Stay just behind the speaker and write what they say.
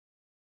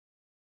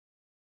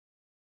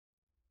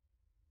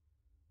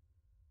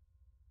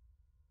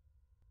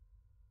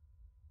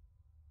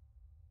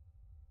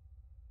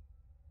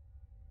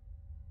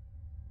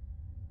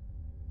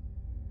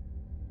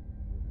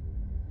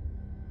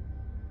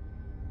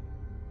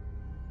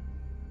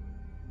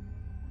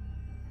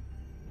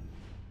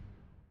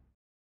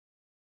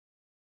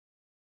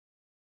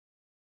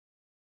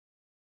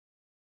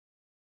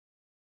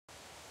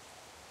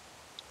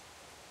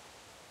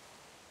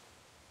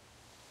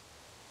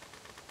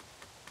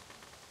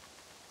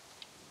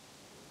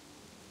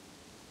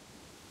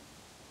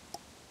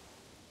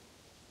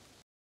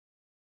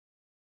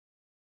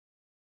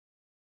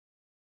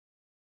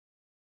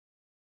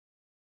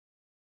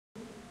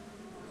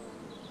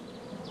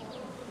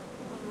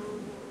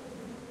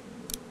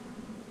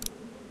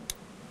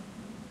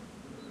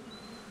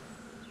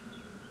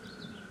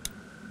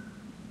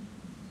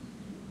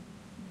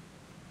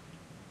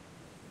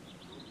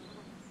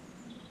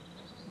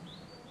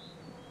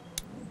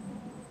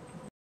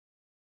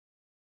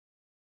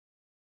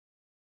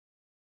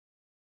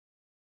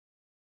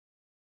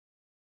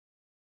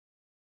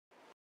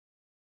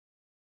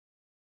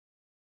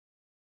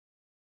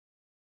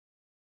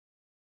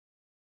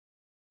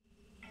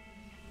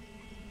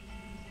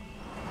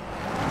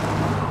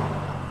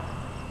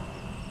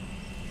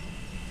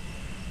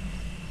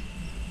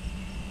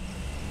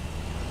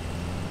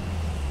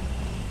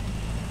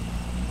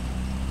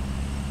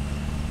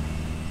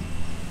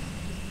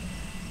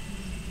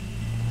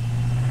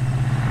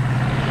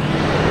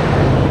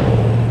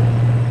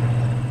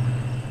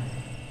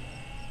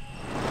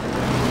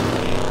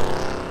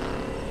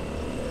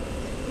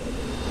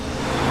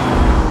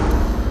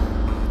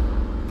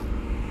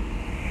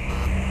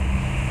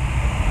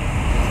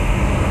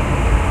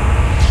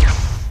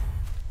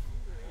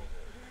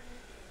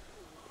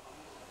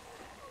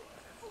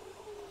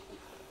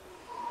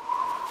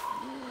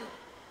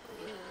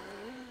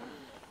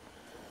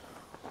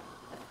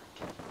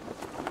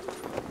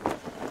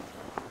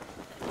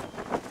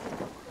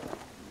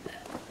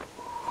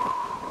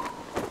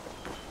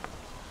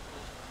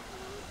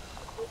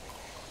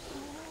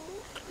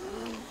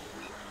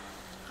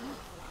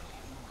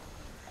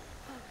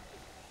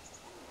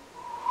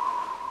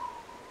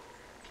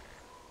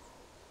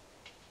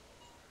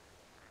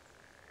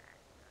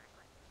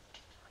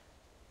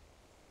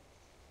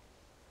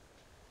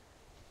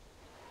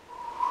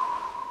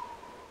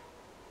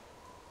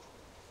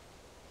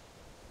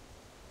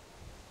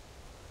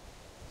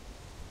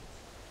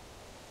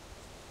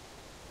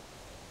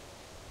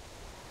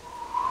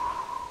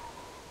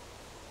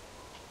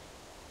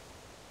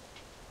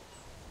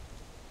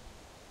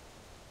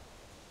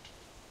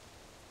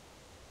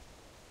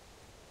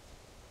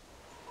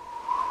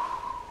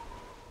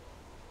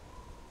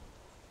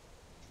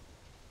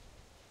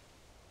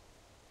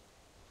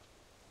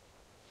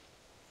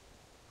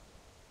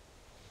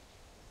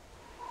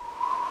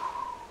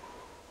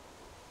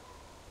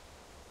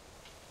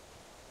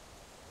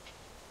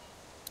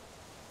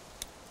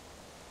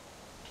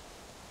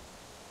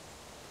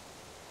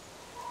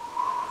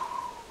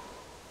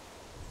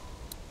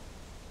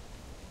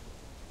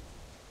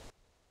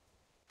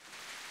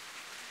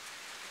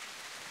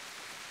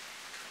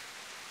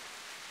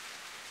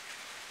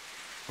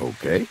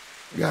Okay,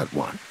 got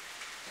one.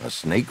 A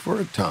snake for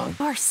a tongue.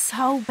 You're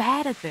so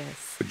bad at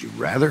this. Would you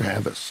rather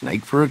have a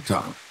snake for a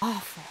tongue?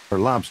 Awful. Or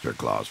lobster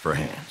claws for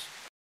hands?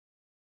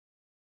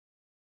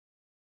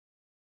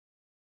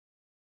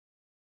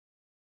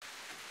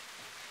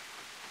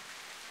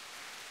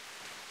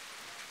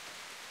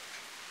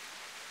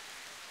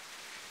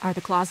 Are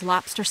the claws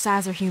lobster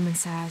size or human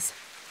size?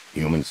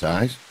 Human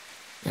size?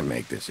 And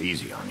make this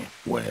easy on you.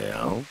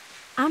 Well,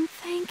 I'm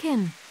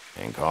thinking.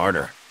 think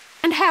harder.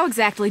 And how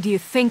exactly do you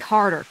think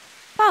harder?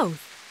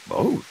 Both.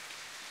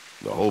 Both?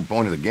 The whole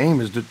point of the game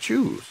is to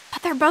choose.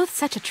 But they're both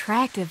such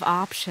attractive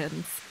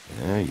options.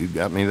 Yeah, you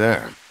got me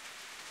there.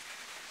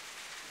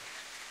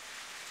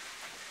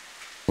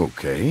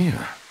 Okay,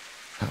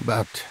 how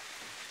about...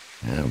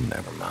 Oh,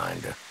 never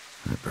mind.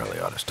 I probably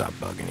ought to stop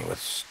bugging you with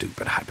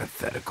stupid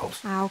hypotheticals.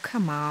 Oh,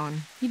 come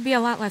on. You'd be a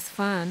lot less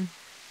fun.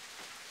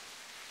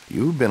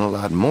 You've been a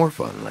lot more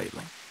fun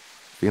lately.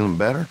 Feeling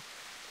better?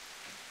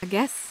 I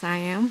guess I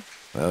am.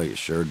 Well, you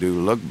sure do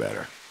look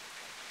better.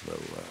 Though,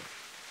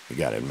 you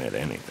gotta admit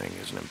anything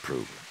is an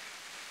improvement.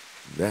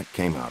 That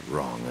came out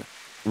wrong.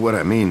 What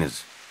I mean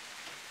is...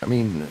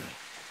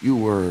 you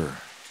were,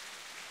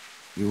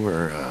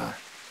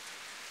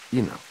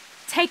 you know.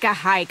 Take a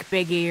hike,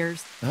 big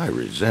ears. I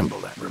resemble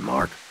that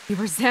remark. You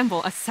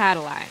resemble a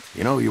satellite.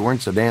 You know, you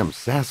weren't so damn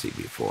sassy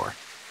before.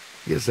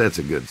 Guess that's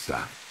a good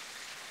sign.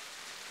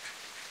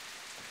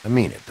 I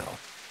mean it, though.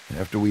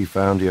 After we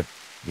found you,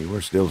 you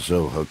were still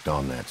so hooked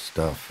on that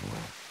stuff.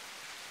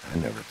 Well, I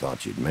never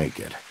thought you'd make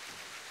it.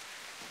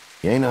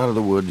 You ain't out of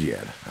the woods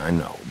yet, I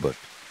know, but...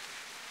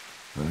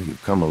 Well,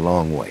 you've come a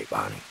long way,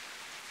 Bonnie.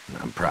 And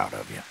I'm proud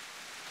of you.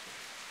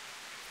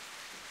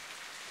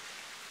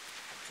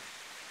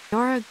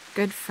 You're a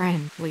good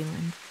friend,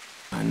 Leland.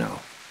 I know.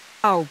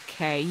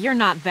 Okay, you're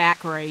not that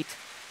great.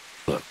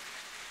 Look,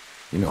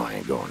 you know I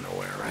ain't going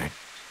nowhere, right?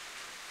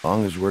 As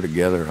long as we're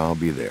together, I'll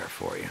be there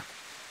for you.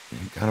 You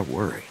ain't gotta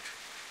worry.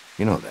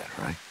 You know that,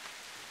 right?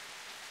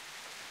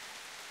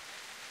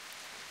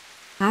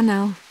 I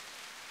know.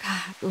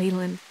 God,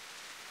 Leland,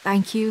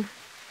 thank you.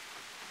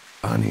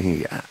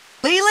 Bonnie,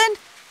 Leland?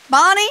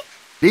 Bonnie?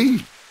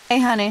 Dee! Hey,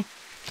 honey.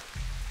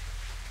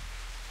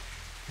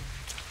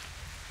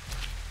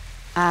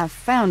 I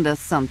found us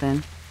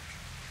something.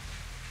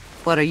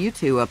 What are you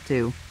two up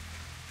to?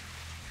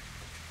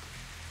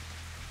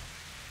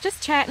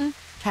 Just chatting.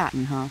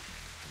 Chatting, huh?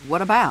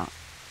 What about?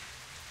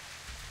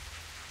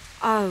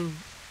 Oh,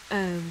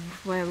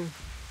 well,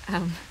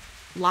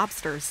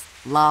 lobsters.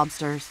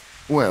 Lobsters.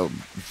 Well,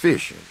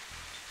 fishing.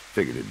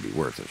 Figured it'd be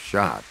worth a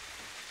shot.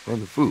 For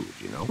the food,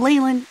 you know.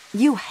 Leland,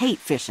 you hate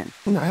fishing.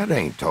 That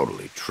ain't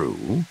totally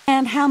true.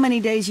 And how many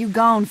days you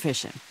gone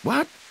fishing?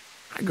 What?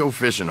 I go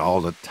fishing all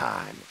the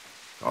time.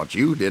 Thought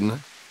you, didn't I?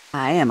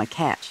 I am a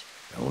catch.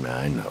 Don't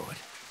I know it?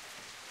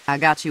 I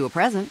got you a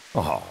present.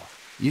 Oh,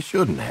 you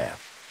shouldn't have.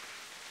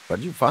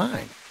 What'd you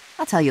find?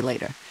 I'll tell you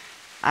later.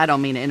 I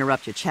don't mean to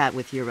interrupt your chat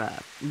with your,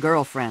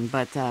 girlfriend,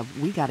 but,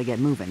 we gotta get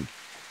moving.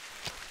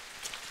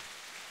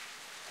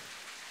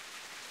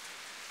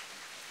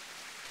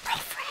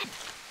 Girlfriend.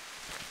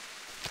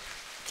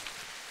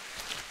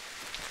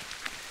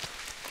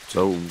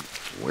 So,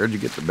 where'd you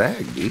get the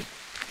bag, Dee?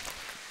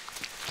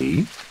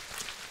 Dee?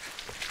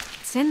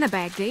 It's in the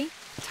bag, Dee.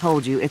 I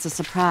told you, it's a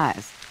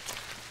surprise.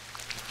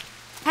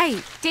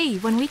 Hey, Dee,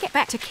 when we get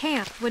back to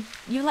camp, would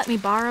you let me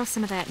borrow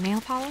some of that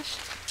nail polish?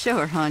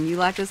 Sure, hon. You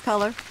like this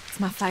color? It's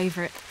my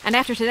favorite. And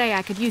after today,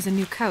 I could use a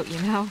new coat, you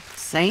know?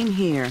 Same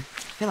here. I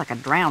feel like a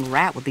drowned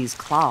rat with these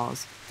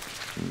claws.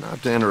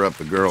 Not to interrupt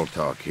the girl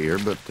talk here,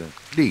 but,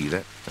 Dee,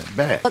 that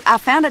bag. Look, I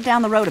found it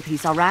down the road a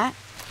piece, all right?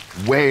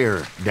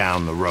 Where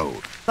down the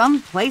road?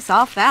 Some place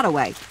off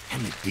that-a-way.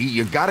 Damn it, Dee,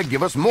 you gotta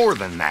give us more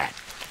than that.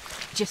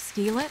 Did you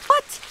steal it?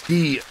 What?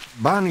 Dee,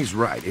 Bonnie's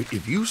right.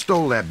 If you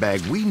stole that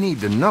bag, we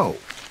need to know.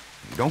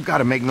 You don't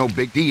gotta make no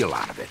big deal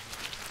out of it.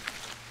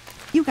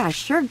 You guys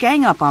sure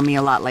gang up on me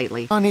a lot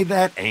lately. Honey,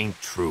 that ain't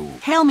true.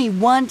 Tell me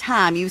one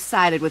time you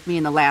sided with me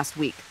in the last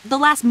week. The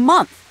last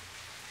month.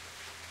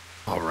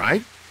 All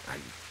right. I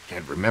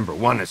can't remember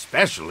one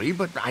especially,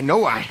 but I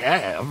know I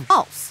have.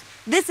 False.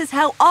 This is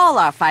how all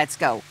our fights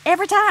go.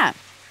 Every time.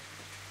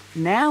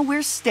 Now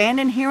we're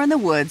standing here in the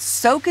woods,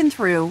 soaking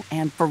through,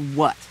 and for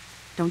what?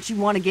 Don't you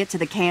want to get to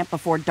the camp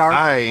before dark?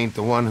 I ain't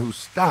the one who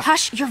stopped.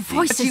 Hush, your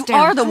voice But is you down.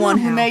 are the Come one on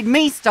who now. made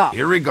me stop.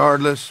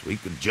 Irregardless, we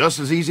could just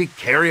as easy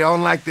carry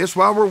on like this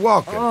while we're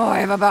walking. Oh,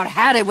 I've about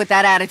had it with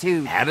that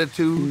attitude.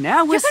 Attitude?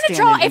 Now we're You're gonna standing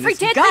draw in every this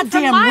dead man for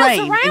goddamn miles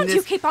rain around in you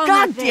this keep on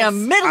like goddamn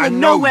this. middle I of know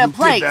nowhere you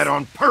place. did that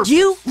on purpose.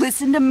 You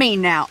listen to me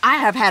now. I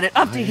have had it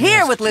up to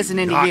here with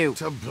listening to not you.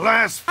 to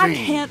blaspheme. I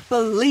can't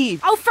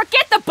believe. Oh,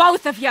 forget the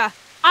both of you.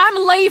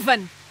 I'm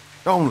leaving.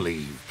 Don't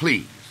leave,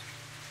 please.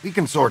 We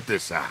can sort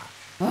this out.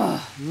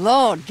 Oh,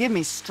 Lord, give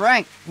me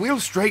strength.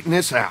 We'll straighten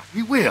this out.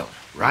 We will.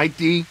 Right,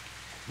 Dee?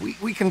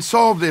 We can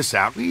solve this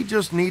out. We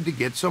just need to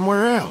get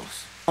somewhere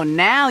else. Oh,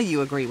 now you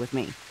agree with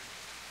me.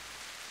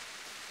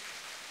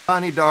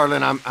 Bonnie,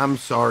 darling, I'm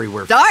sorry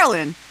we're...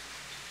 Darling,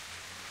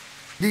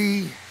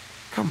 Dee,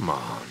 come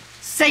on.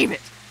 save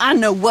it. I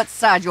know what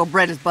side your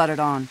bread is buttered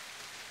on.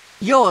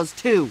 Yours,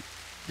 too.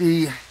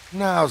 Dee,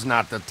 now's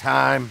not the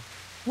time.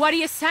 What are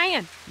you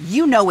saying?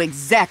 You know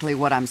exactly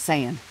what I'm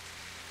saying.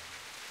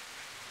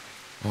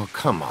 Oh,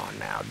 come on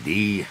now,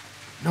 Dee.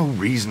 No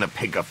reason to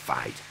pick a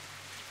fight.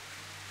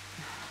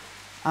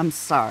 I'm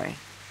sorry.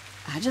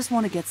 I just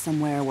want to get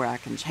somewhere where I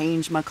can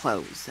change my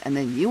clothes, and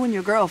then you and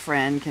your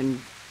girlfriend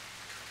can...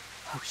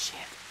 Oh, shit.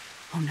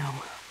 Oh, no.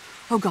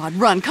 Oh, God,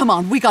 run. Come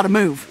on, we gotta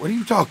move. What are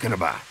you talking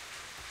about?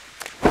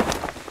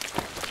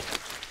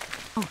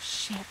 Oh,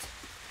 shit.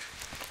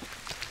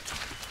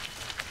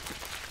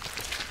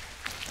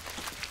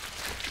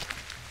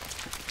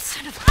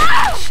 Son of a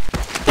bitch.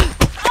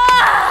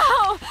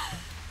 Oh!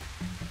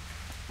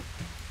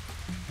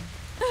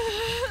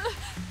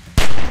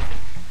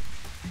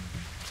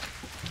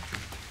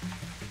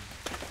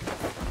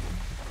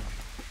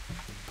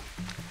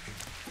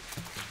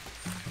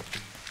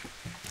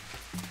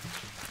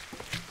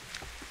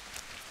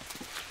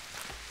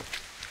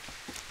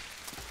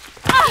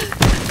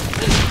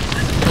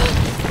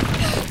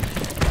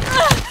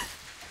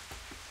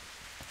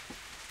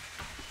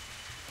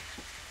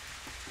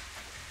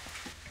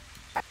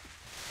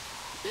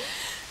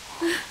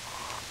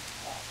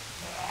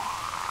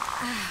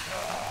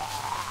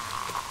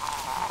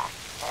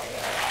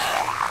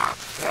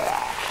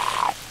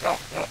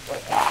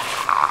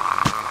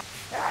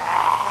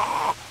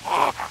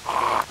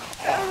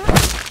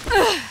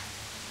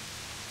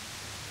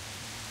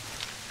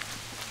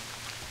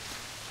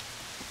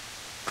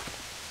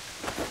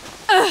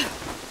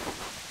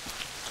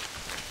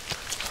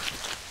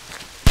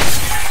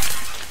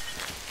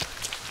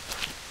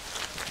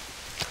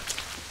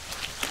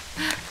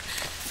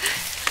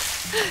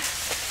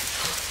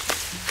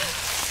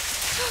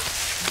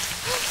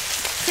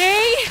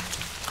 Dee?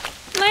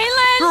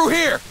 Leland? Through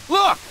here!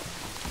 Look!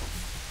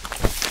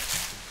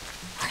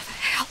 Where the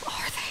hell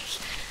are they?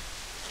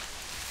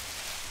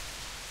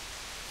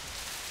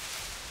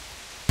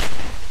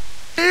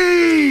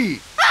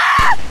 Dee!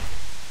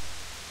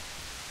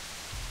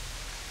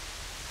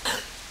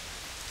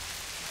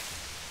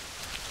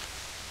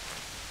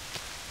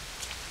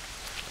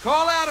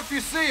 Call out if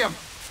you see him.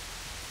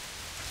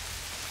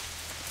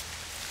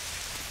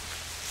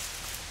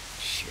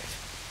 Shit.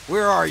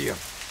 Where are you?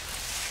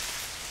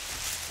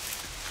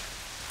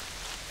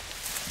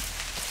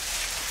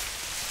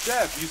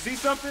 Jeff, you see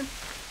something?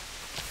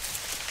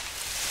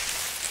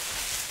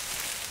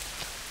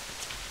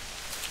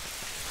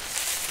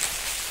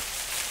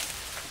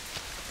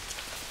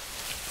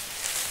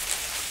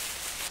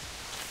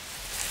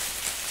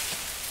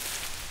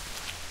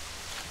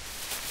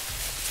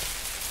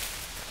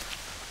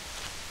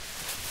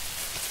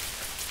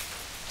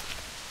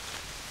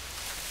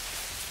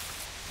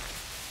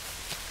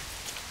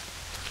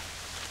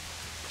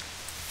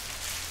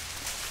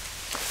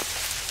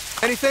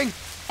 Anything?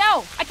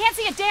 No, I can't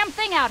see a damn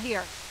thing out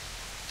here.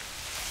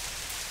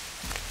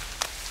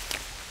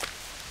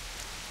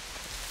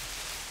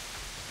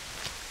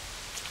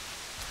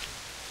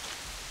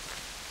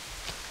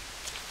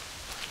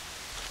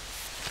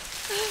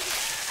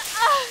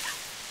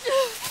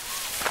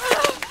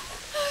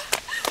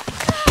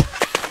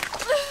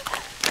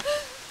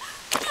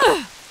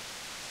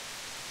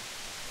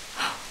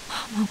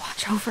 Mama,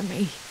 watch over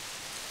me.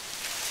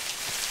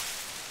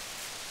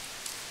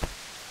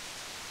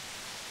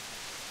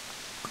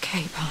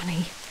 Okay,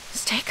 Bonnie.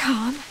 Stay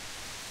calm.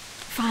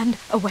 Find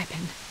a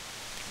weapon.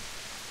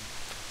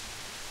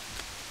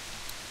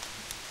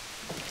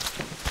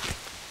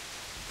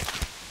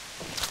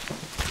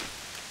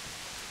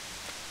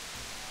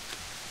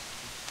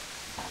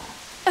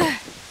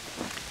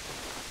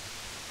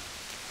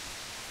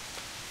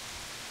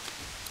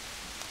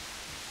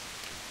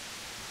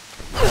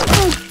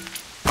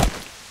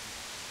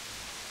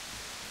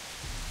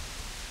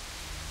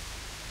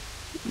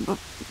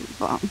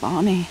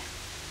 Bonnie.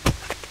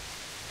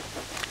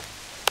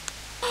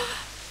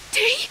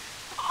 Dee!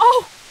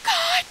 Oh,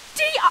 God!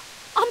 Dee!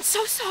 I'm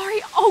so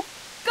sorry. Oh,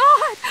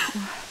 God!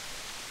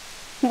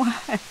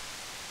 Why?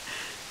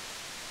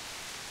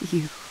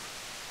 You...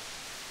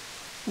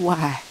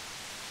 Why?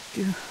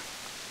 Do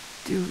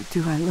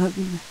I love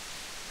you?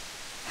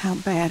 How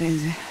bad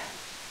is it?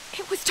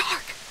 It was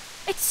dark.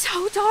 It's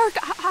so dark.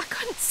 I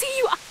couldn't see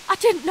you. I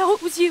didn't know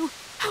it was you.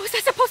 How was I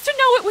supposed to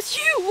know it was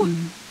you?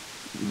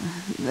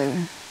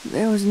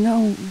 There was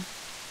no...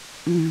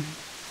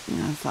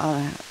 I thought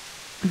I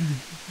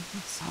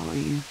saw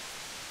you.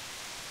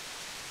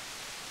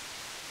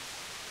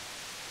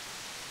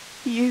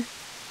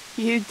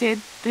 You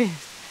did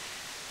this.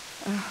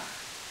 Oh,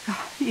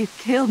 God, you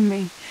killed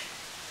me.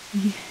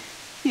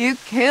 You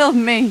killed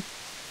me.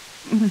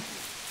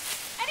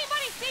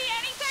 Anybody see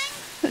anything?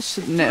 I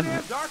should never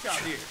Damn dark out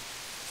here.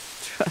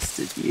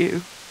 trusted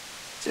you.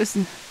 Just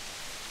a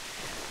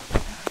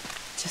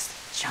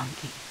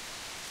junkie.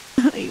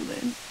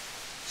 Leland.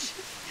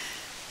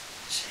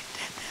 She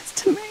did this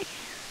to me.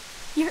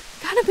 You're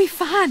gonna be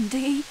fine,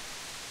 Dee.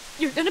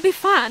 You're gonna be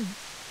fine.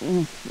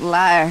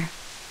 Liar.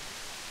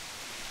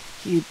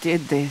 You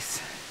did this.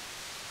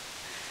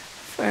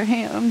 For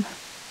him.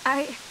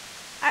 I...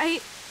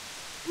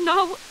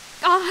 No,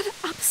 God,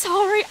 I'm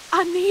sorry.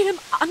 I need him.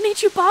 I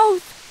need you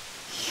both.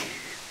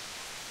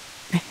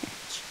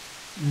 Bitch.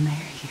 And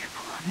there you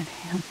wanted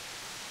him.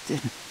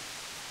 Didn't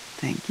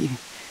think you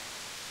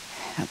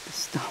had the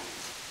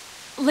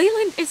stones.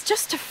 Leland is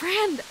just a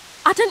friend.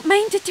 I didn't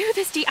mean to do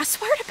this to you. I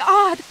swear to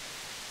God.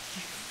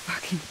 You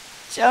fucking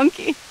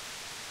junkie.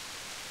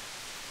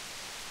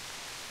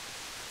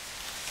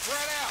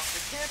 Spread out.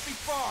 It can't be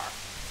far.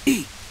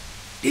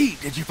 Dee,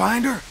 did you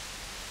find her?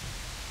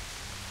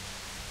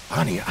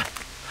 Honey, I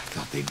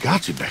thought they'd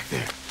got you back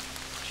there.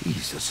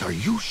 Jesus, are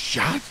you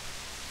shot?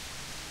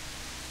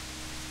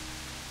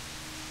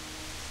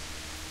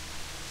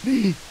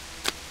 Dee,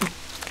 oh,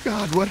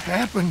 God, what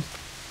happened?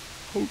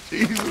 Oh,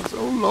 Jesus,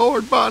 oh,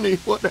 Lord, Bonnie,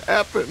 what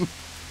happened?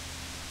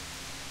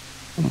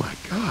 Oh, my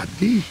God,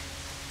 Dee.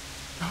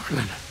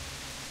 Darling,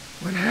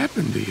 what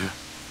happened to you?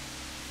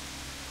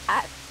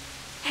 I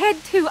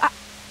had to. I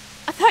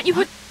thought you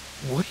would...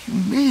 What do you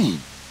mean?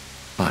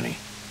 Honey,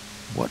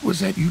 what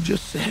was that you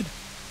just said?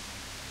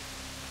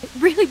 It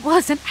really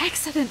was an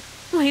accident,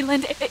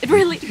 Leland. It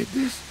really... You did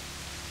this?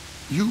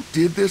 You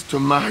did this to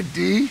my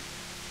Dee?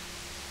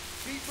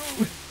 Keep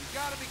moving. We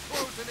gotta be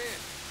closing in.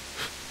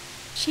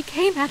 She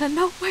came out of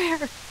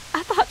nowhere.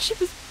 I thought she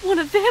was one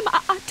of them.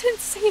 I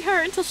didn't see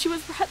her until she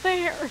was right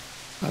there.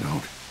 I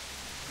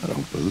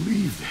don't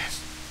believe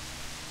this.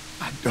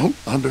 I don't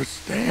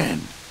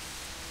understand.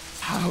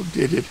 How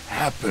did it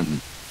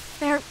happen?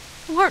 There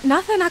weren't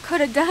nothing I could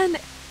have done.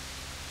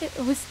 It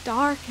was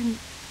dark and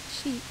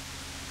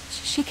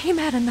she came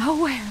out of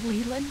nowhere,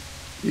 Leland.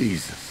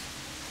 Jesus.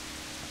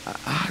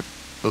 I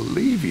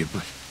believe you,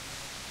 but...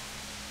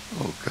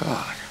 Oh,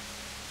 God.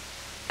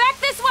 Back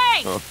this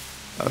way! Oh,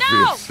 I No!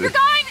 feel sick. You're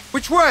going...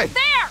 Which way?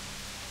 There!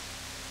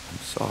 I'm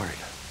sorry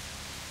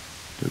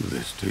to do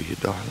this to you,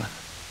 darling.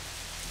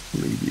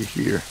 Leave you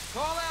here,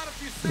 Call out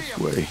if you see this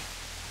him. way.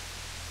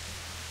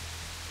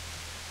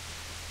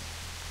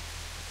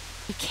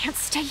 We can't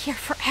stay here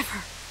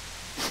forever.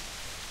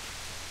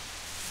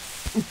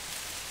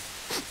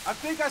 I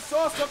think I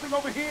saw something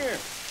over here.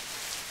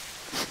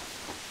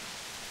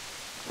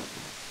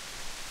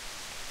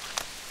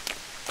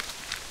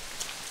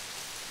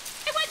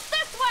 It went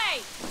this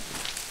way!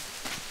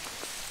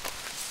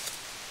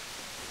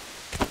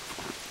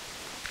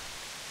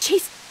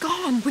 She's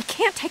gone. We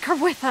can't take her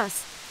with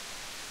us.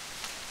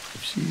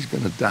 If she's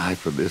gonna die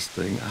for this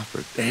thing, I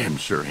for damn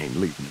sure ain't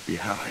leaving it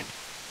behind.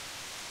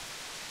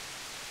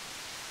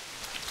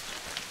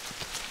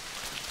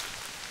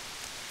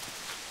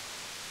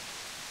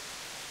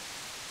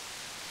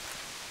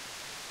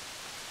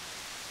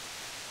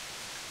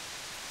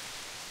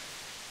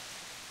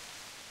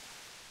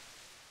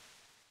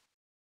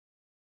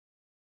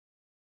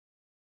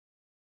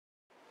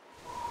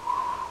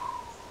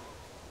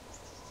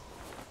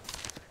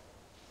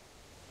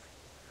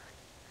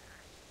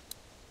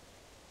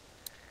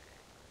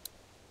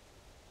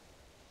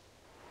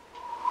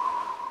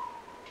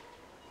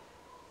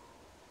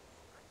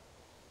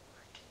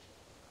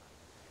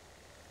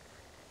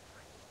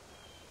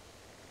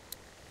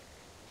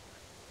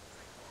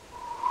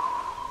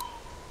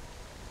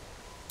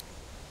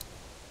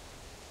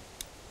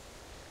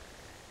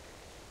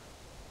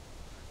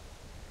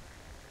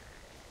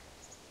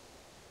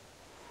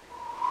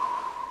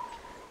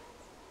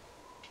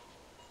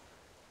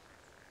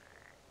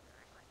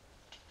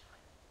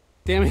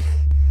 Damn it.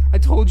 I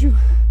told you.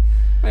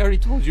 I already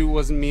told you it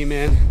wasn't me,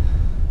 man.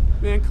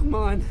 Man, come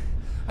on.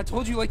 I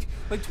told you like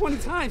 20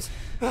 times.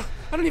 I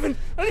don't even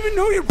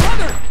know your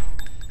brother.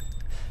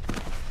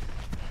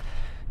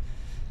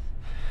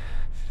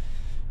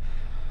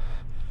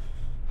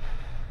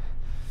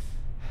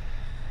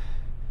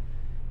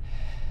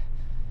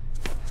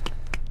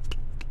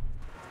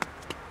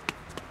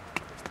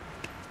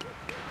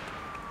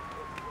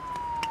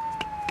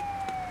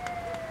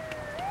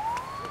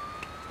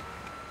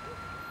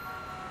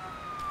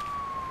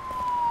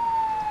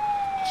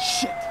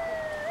 Shit.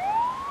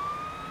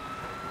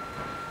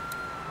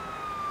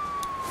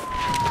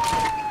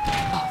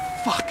 Oh,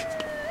 fuck.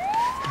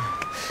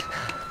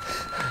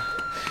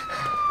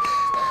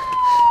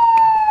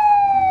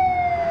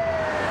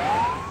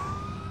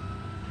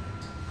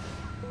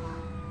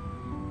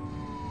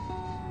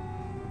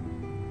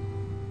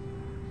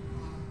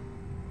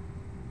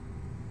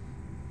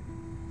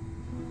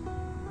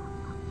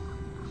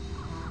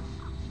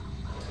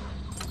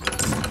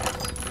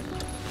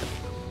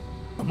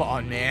 Come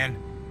on, man.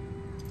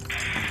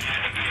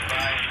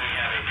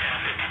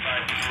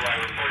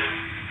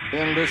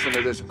 Can't listen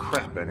to this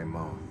crap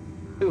anymore.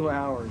 2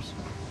 hours.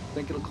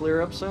 Think it'll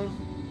clear up soon?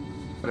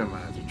 What am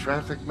I, the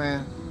traffic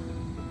man?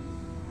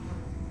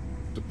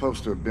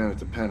 Supposed to have been at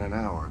the pen an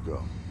hour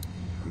ago.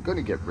 I'm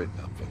gonna get written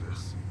up for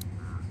this.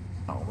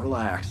 Oh,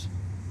 relax.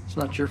 It's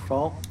not your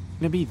fault.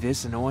 Gonna be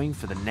this annoying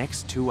for the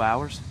next 2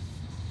 hours?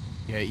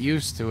 Get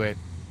used to it.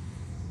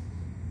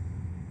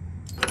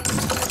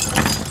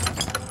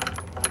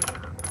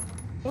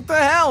 What the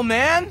hell,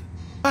 man?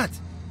 What?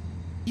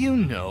 You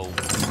know.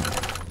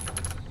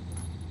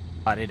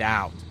 Cut it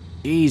out.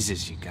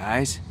 Jesus, you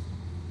guys.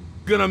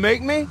 Gonna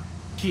make me?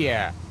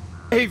 Yeah,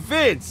 Hey,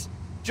 Vince!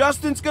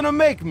 Justin's gonna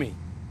make me.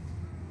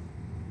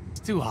 it's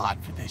too hot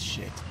for this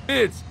shit.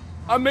 Vince,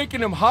 I'm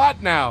making him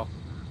hot now.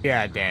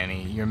 Yeah,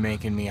 Danny, you're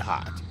making me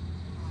hot.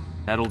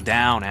 Settle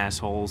down,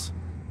 assholes.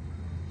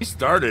 He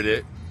started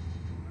it.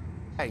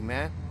 Hey,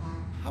 man,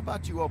 how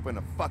about you open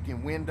a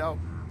fucking window?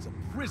 It's a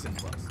prison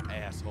bus,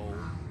 asshole.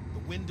 The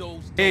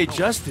windows. Hey,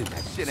 Justin,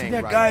 That shit see ain't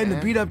that right, guy in the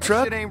man. beat-up That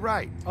truck? shit ain't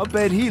right. I'll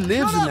bet he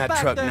lives in that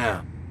truck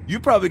now. You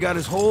probably got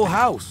his whole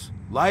house.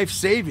 Life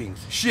savings.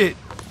 Shit,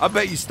 I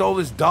bet you stole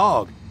his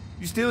dog.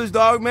 You steal his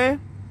dog,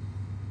 man?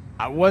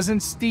 I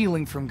wasn't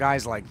stealing from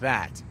guys like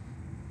that.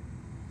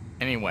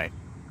 Anyway,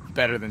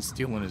 better than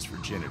stealing his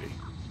virginity.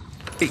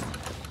 Hey,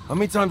 how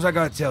many times I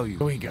gotta tell you?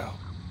 Here we go.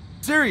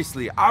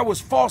 Seriously, I was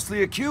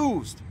falsely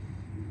accused.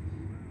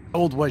 How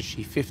old was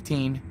she,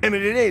 15? And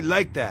it ain't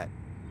like that.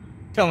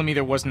 Telling me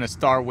there wasn't a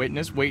star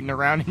witness waiting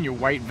around in your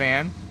white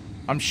van?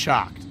 I'm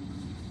shocked.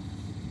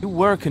 You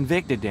were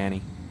convicted,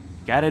 Danny.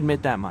 Gotta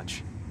admit that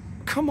much.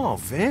 Come on,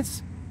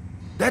 Vince.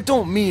 That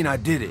don't mean I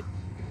did it.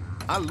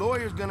 Our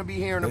lawyer's gonna be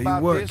hearing Tell you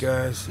about what, this.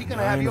 guys, He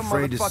gonna I have ain't your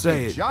afraid to say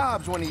motherfucking it.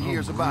 jobs when he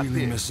hears about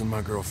really this. missing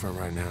my girlfriend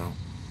right now.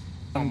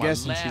 I'm On my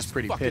guessing last she's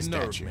pretty fucking pissed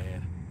nerve, at you.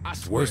 Man. I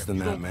It's swear, worse if than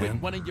you that, don't quit man.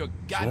 running your She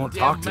goddamn won't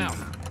talk to me.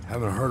 mouth.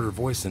 Haven't heard her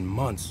voice in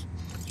months.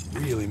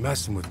 Really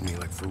messing with me,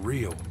 like for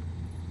real.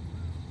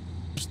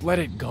 Just let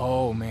it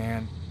go,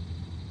 man.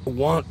 I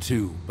want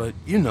to, but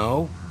you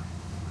know,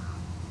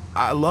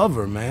 I love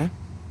her, man.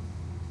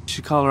 You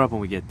should call her up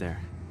when we get there.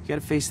 You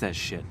gotta face that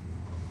shit.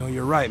 No,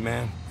 you're right,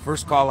 man.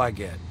 First call I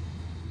get.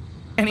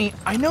 Annie,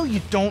 I know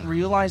you don't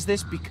realize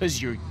this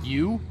because you're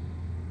you,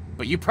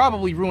 but you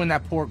probably ruined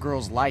that poor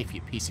girl's life,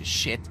 you piece of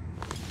shit.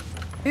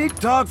 Big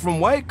talk from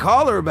white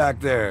collar back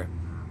there.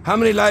 How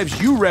many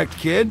lives you wrecked,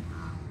 kid?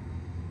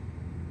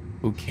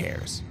 Who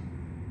cares?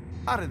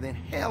 Hotter than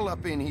hell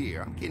up in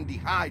here. I'm getting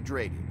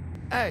dehydrated.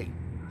 Hey,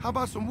 how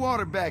about some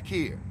water back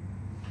here?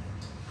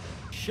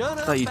 Shut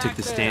I up thought you back took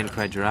the there. stand and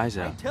cried your eyes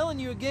I'm out. telling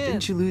you again.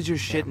 Didn't you lose your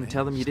shit and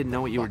tell them you didn't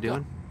know what you were Fuck up,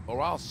 doing?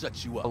 or I'll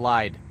shut you I up.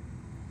 lied.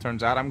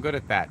 Turns out I'm good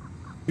at that.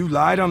 You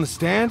lied on the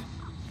stand?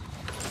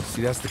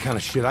 See, that's the kind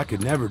of shit I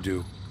could never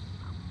do.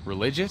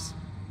 Religious?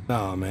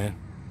 Nah, man.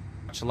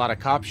 Watch a lot of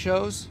cop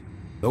shows?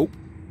 Nope.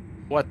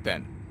 What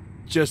then?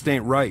 Just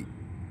ain't right.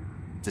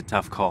 It's a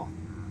tough call.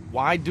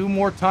 Why do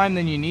more time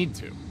than you need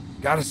to?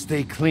 Gotta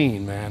stay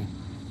clean, man.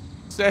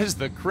 Says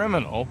the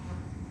criminal.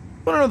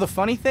 Wanna know the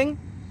funny thing?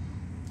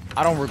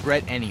 I don't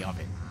regret any of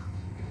it.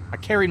 I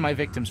carried my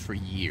victims for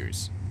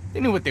years. They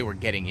knew what they were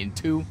getting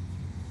into.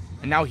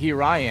 And now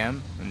here I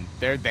am, and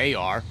there they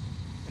are.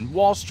 And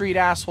Wall Street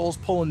assholes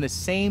pulling the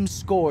same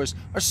scores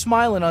are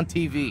smiling on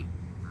TV.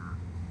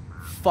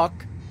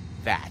 Fuck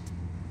that.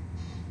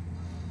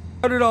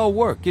 How'd it all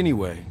work,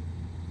 anyway?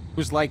 It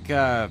was like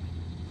a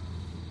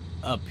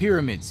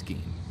pyramid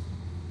scheme.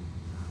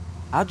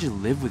 How'd you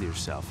live with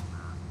yourself?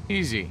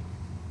 Easy.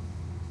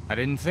 I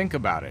didn't think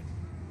about it.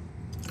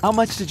 How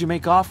much did you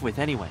make off with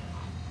anyway?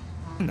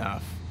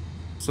 Enough.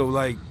 So,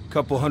 like,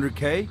 couple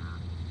 $100K?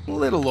 A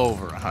little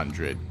over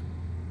 100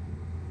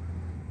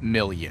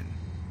 million.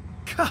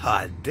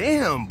 God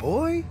damn,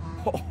 boy.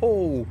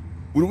 Oh,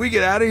 when we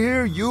get out of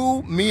here,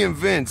 you, me, and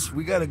Vince,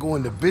 we gotta go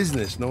into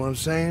business, know what I'm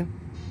saying?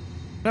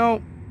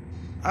 No,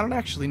 I don't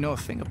actually know a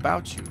thing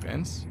about you,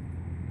 Vince.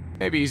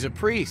 Maybe he's a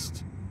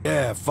priest.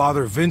 Yeah,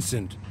 Father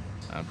Vincent.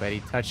 I bet he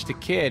touched a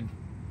kid.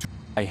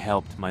 I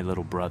helped my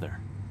little brother.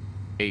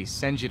 They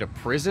send you to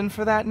prison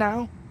for that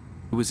now?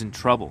 He was in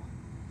trouble.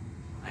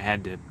 I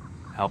had to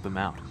help him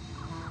out.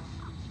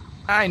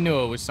 I knew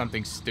it was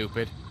something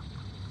stupid.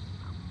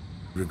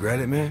 Regret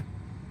it, man?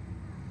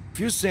 If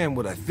you're saying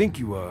what I think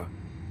you are,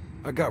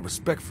 I got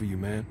respect for you,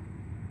 man.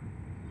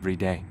 Every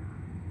day.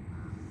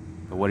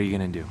 But what are you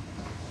gonna do?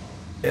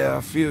 Yeah,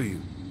 I feel you.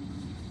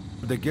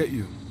 Where'd they get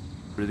you?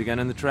 Threw the gun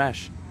in the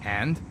trash.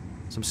 And?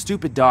 Some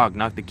stupid dog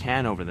knocked the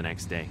can over the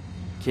next day.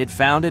 Kid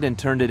found it and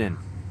turned it in.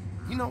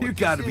 You know what You this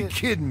gotta be is?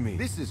 kidding me.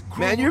 This is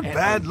cruel Man, you're and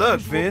bad luck,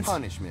 unusual Vince.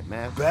 punishment,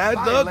 man. Bad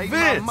luck, Violating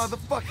my Vince.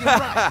 motherfucking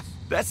rights.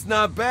 That's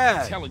not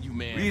bad. I'm telling you,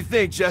 man. What do you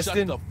think,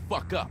 Justin? Shut the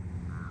fuck up.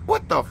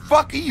 What the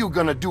fuck are you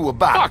gonna do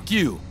about it? Fuck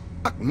you.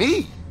 Fuck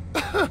me?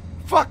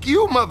 Fuck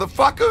you,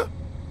 motherfucker.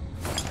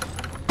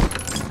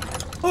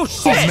 Oh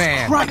shit! Oh,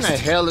 man. What the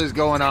hell is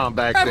going on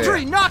back there?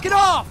 M3, knock it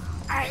off!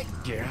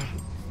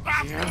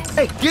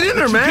 Hey, get in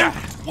there, man.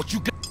 What you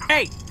got?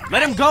 Hey,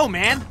 let him go,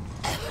 man!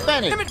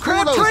 Benny, Damn it,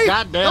 cool those Crabtree!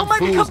 goddamn Don't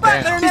make me fools come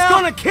back down. there He's now!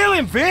 gonna kill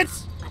him,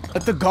 Vince.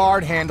 Let the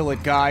guard handle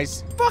it,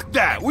 guys. Fuck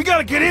that. We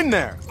gotta get in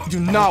there. You do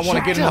not want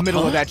to get in the up,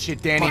 middle huh? of that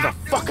shit, Danny.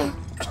 Motherfucker.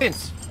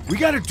 Vince, we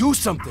gotta do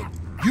something.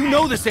 You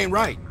know this ain't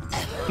right.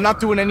 I'm not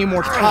doing any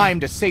more time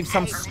to save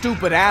some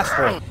stupid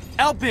asshole.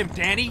 Help him,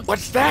 Danny!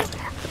 What's that?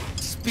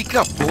 Speak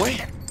up, boy.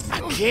 I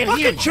can't hear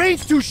Fucking you.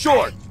 chain's too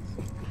short.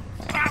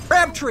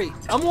 Crabtree,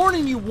 I'm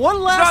warning you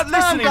one last Not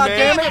time, listening,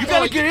 man. goddammit! You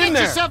gotta get in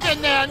there. yourself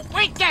in there and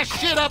wake that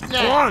shit up Come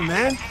now. on,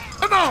 man.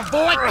 Come on,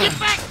 boy, get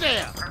back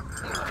there.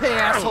 Hey,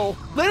 asshole,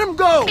 let him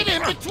go! Get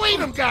in between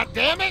them,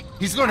 goddammit.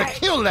 He's gonna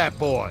kill that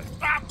boy.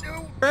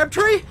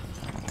 Crabtree?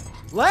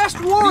 Last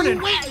What are warning!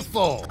 you waiting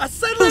for? I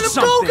said Do let him go,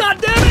 something.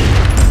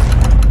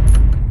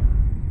 goddammit!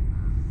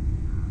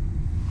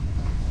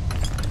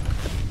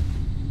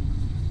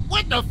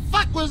 What the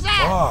fuck was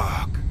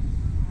that? Fuck.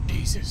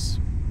 Jesus.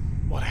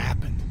 What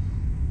happened?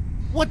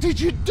 What did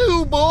you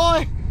do,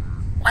 boy?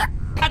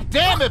 God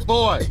damn it,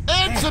 boy!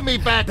 Answer me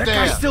back That there!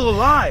 guy's still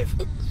alive.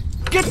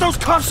 Get those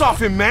cuffs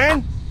off him,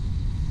 man!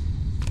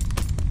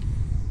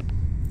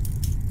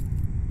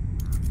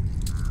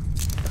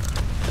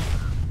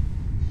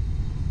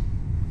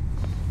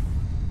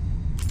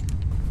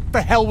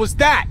 The hell was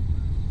that?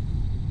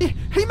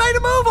 He made a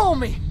move on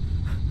me!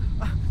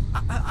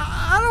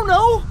 I don't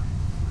know!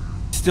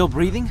 Still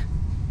breathing?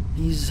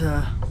 He's,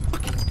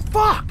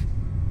 Fuck!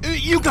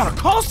 You gotta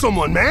call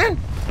someone, man!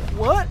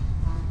 what?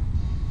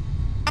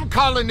 I'm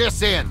calling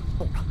this in.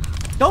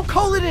 Don't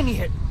call it in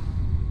yet.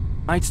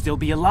 Might still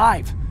be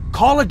alive.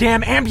 Call a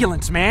damn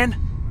ambulance, man!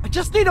 I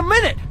just need a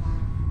minute.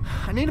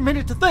 I need a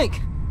minute to think.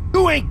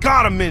 You ain't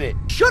got a minute!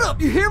 Shut up,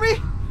 you hear me?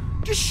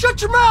 Just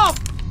shut your mouth!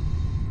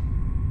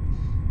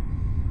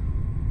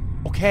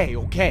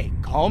 Okay,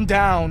 calm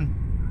down.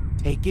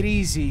 Take it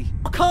easy.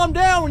 I'll calm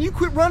down when you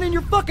quit running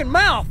your fucking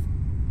mouth.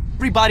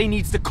 Everybody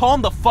needs to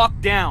calm the fuck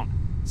down.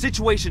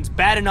 Situation's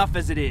bad enough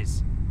as it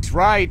is. He's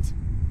right.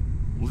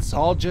 Let's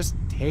all just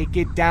take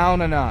it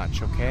down a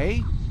notch,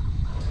 okay?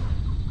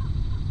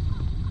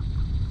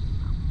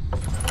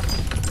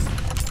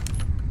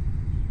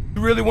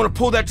 You really want to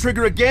pull that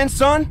trigger again,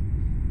 son?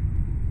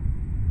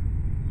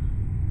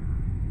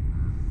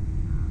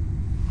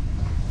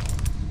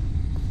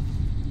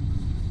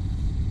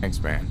 Thanks,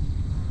 man.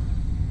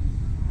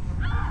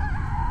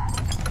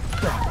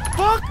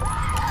 Fuck!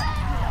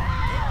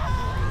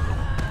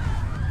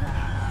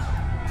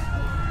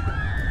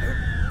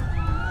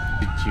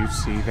 Did you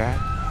see that?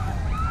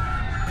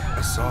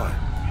 I saw it.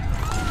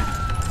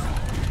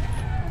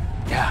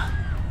 Yeah.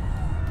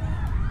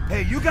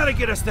 Hey, you gotta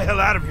get us the hell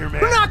out of here,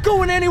 man. We're not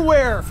going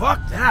anywhere. Fuck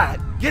that.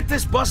 Get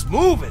this bus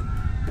moving.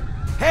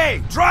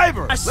 Hey,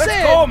 driver, I let's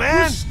said go, we're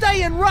man.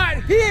 staying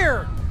right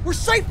here. We're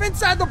safe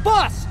inside the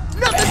bus.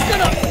 Nothing's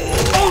gonna.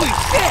 Holy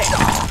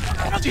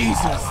shit!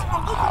 Jesus!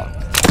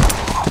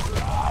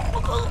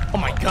 Oh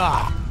my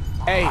god.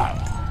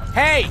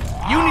 Hey,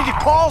 you need to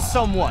call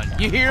someone.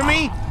 You hear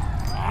me?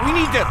 We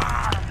need to...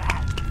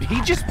 Did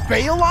he just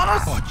bail on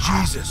us? Oh,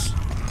 Jesus.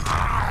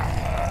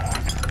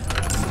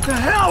 What the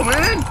hell,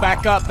 man?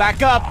 Back up.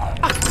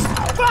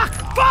 Fuck!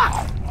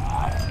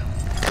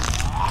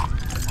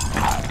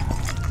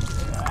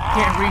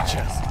 Can't reach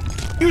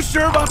us. You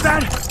sure about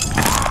that?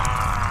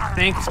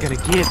 Think it's gonna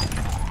give.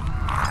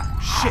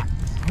 Shit.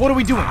 What are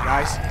we doing,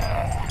 guys?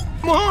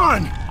 Come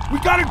on! We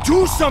gotta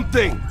do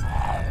something!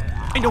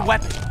 Find a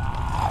weapon.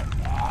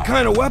 What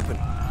kind of weapon?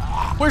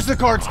 Where's the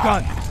guard's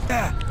gun?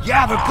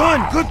 Yeah, the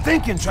gun! Good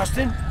thinking,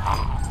 Justin!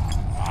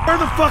 Where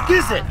the fuck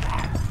is it?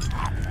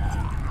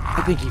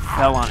 I think he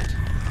fell on it.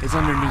 It's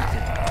underneath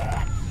it.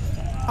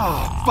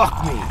 Oh,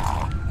 fuck me.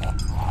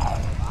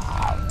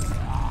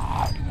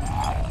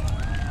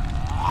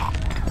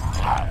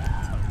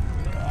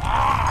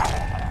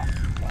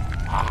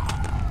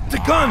 The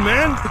gun,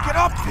 man! Pick it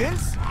up,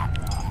 Vince!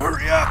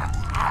 Hurry up!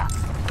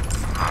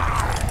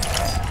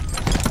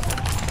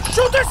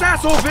 Shoot this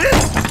asshole,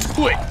 Vince!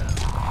 Do it!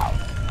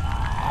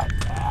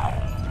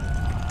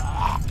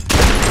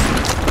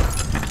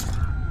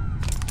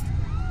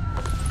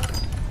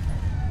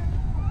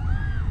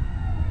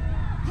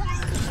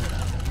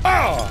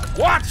 Oh,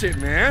 watch it,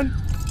 man!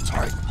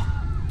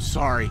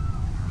 Sorry.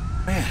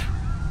 Man,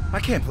 I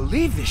can't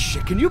believe this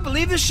shit. Can you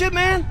believe this shit,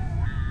 man?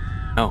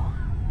 No.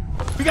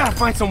 We gotta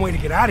find some way to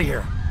get out of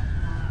here.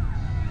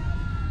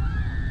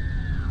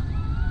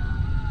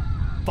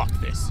 Fuck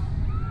this.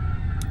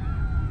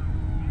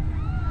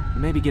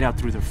 Maybe get out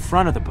through the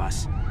front of the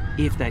bus,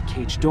 if that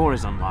cage door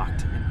is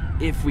unlocked,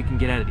 and if we can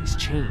get out of these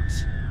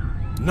chains.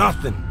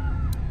 Nothing.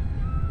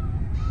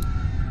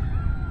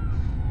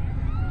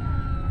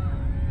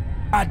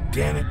 God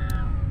damn it.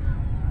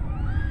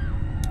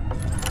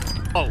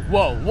 Oh,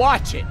 whoa,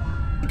 watch it!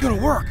 Ain't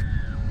gonna work.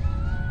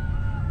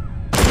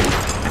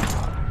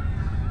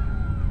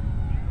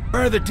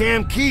 Where are the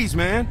damn keys,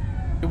 man?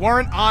 They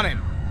weren't on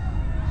him.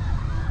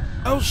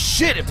 Oh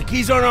shit, if the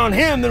keys aren't on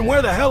him, then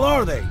where the hell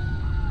are they?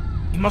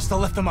 He must have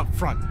left them up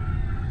front.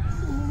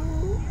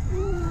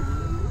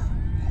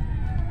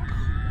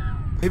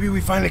 Maybe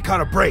we finally caught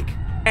a break.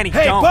 And he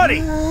Hey, don't.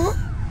 buddy!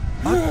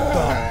 What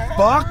the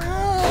fuck?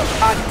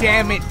 God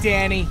damn it,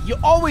 Danny. You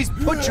always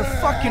put your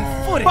fucking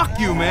foot in. Fuck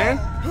you, man!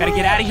 Gotta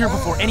get out of here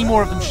before any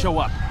more of them show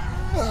up.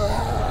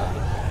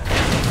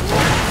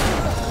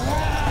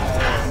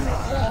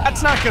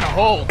 That's not gonna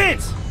hold.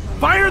 Vince!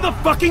 Fire the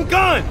fucking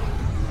gun!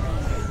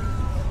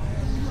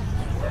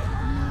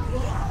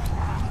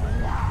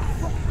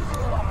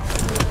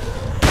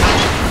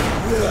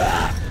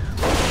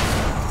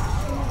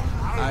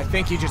 I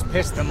think you just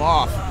pissed them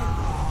off.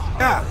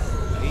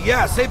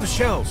 Yeah, save the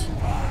shells.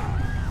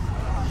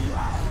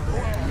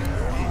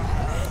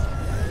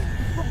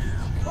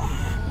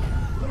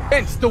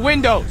 Vince, the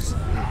windows!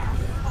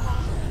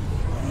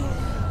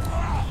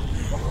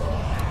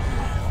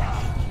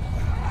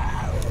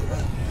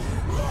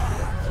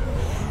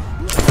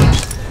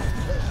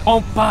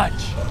 Don't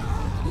budge.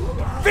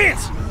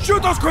 Vince,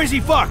 shoot those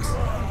crazy fucks!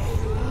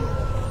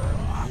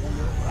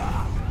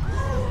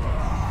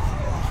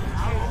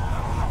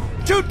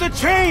 Shoot the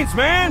chains,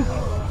 man!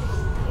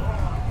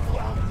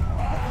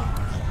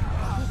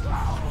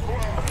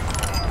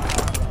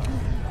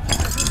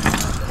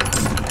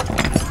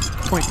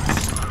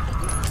 Pointless.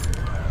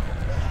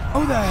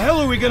 How the hell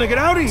are we gonna get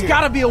out of here? There's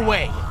gotta be a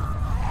way.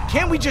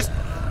 Can't we just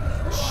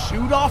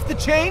shoot off the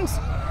chains?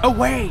 A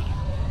way.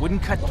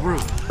 Wouldn't cut through.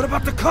 What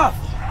about the cuff?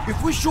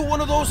 If we shoot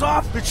one of those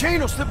off, the chain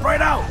will slip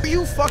right out. Are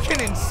you fucking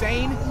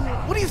insane?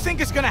 What do you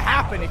think is gonna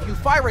happen if you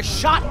fire a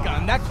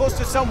shotgun that close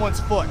to someone's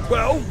foot?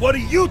 Well, what do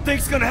you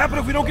think's gonna happen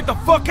if we don't get the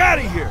fuck out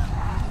of here?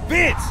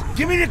 Vince,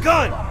 give me the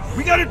gun.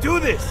 We gotta do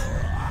this.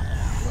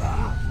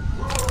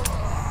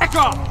 Back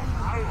off.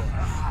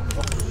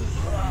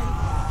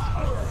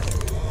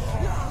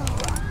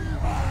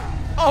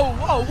 Oh,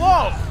 whoa,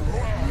 whoa!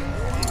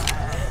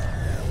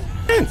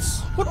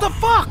 Vince, what the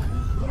fuck?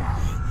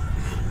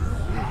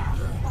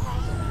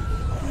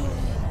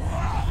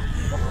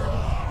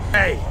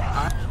 Hey.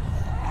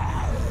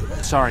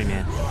 Sorry,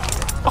 man.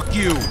 Fuck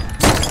you!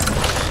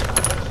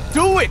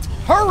 Do it!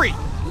 Hurry!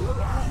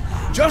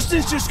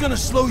 Justin's just gonna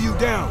slow you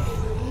down.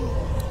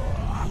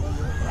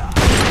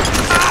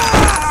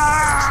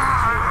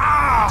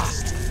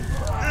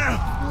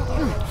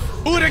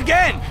 Do it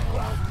again!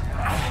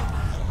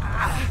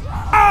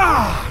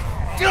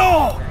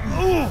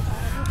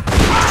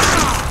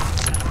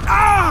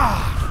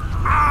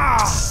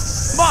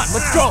 Come on,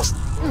 let's go!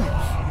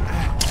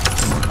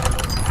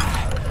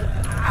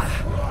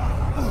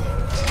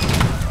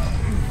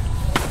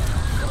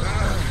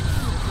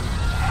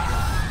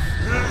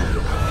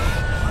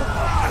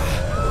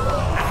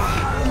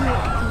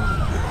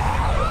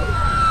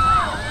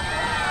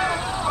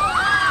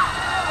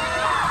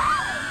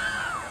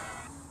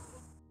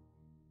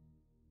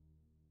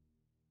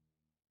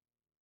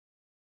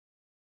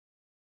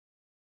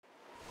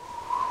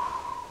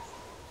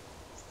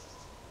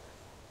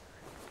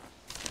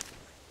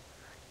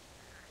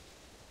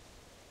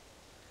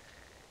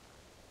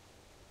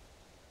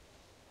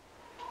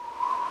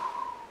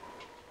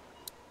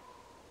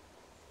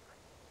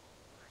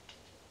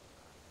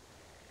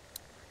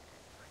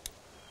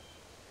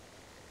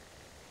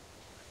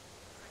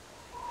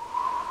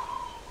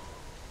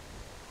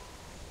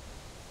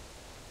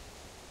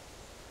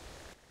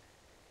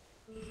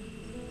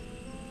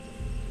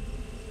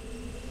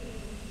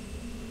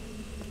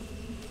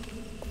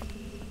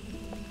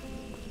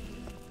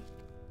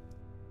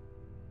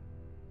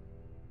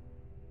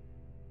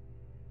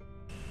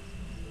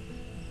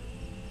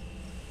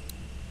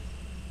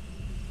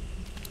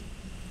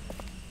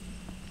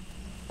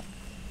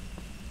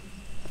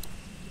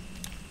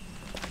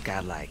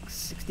 Got like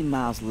 60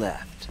 miles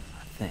left,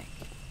 I think.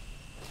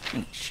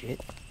 Ain't shit.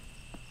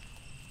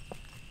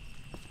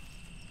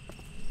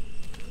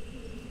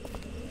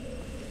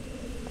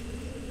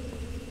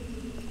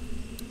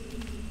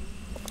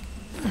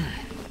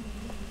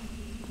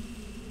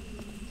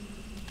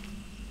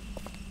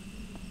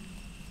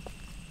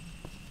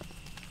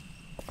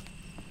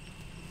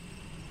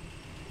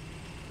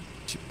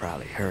 Should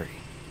probably hurry.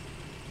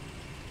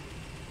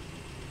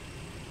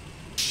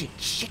 Shit.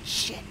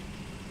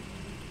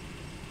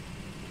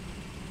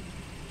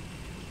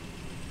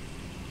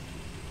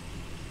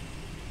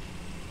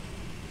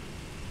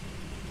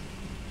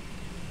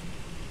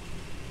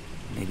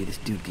 Maybe this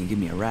dude can give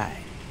me a ride.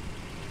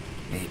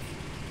 Maybe.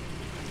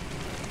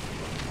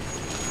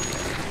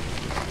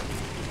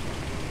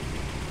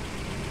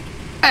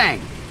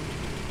 Bang!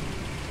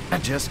 I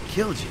just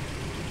killed you.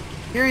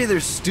 You're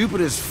either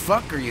stupid as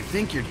fuck or you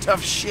think you're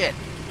tough shit.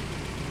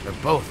 Or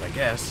both, I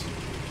guess.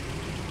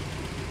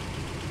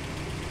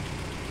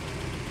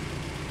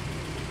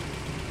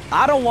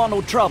 I don't want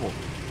no trouble.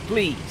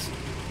 Please.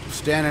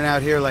 Standing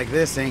out here like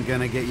this ain't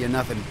gonna get you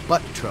nothing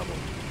but trouble.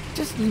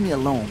 Just leave me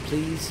alone,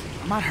 please.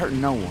 I'm not hurting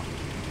no one.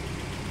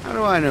 How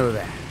do I know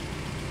that?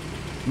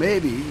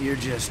 Maybe you're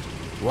just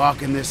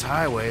walking this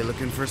highway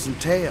looking for some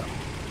tail.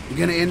 You're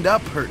gonna end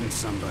up hurting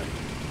somebody.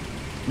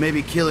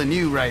 Maybe killing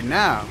you right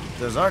now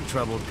does our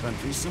troubled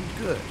country some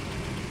good.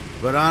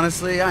 But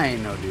honestly, I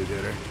ain't no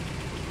do-gooder.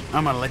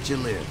 I'm gonna let you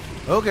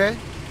live. Okay.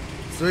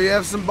 So you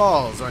have some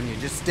balls on you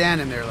just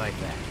standing there like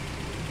that.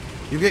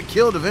 You get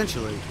killed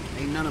eventually.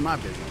 Ain't none of my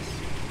business.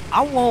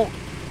 I won't.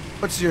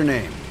 What's your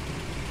name?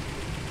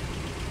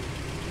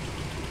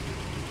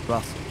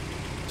 Russell.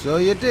 So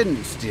you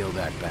didn't steal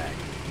that bag.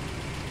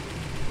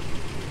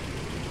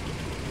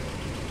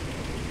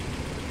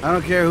 I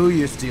don't care who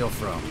you steal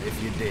from,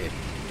 if you did.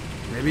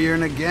 Maybe you're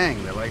in a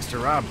gang that likes to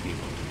rob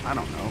people. I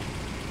don't know.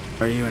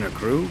 Are you in a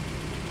crew?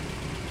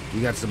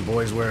 You got some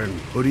boys wearing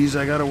hoodies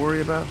I gotta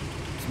worry about?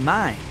 It's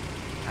mine.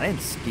 I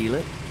didn't steal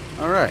it.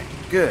 Alright,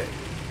 good.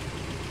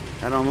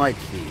 I don't like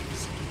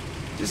thieves.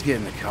 Just get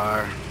in the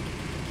car.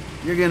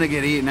 You're gonna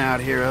get eaten out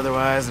here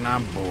otherwise, and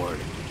I'm bored.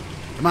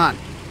 Come on.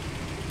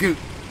 Scoot.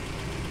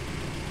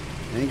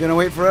 Ain't gonna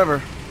wait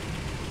forever.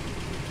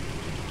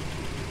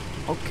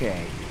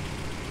 Okay.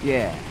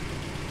 Yeah.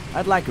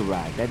 I'd like a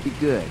ride. That'd be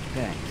good.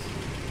 Thanks.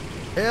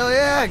 Hell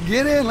yeah,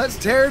 get in, let's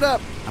tear it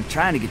up. I'm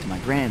trying to get to my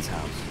grand's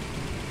house.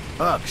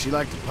 Fuck, she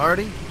like to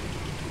party?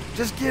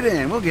 Just get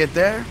in, we'll get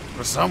there.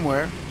 Or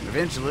somewhere,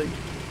 eventually.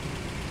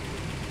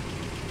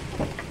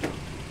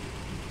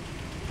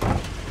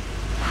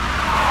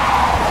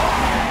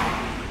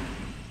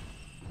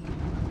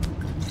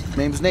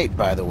 Name's Nate,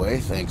 by the way,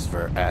 thanks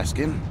for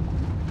asking.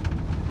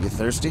 You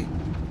thirsty?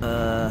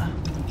 Here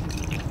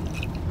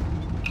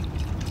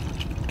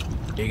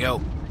you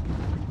go.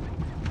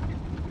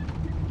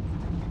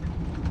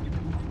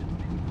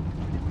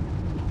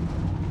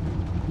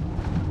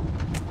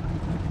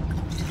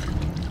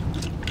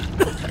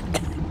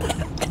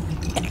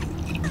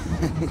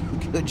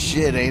 Good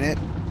shit, ain't it?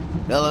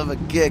 Hell of a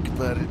kick,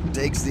 but it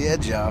takes the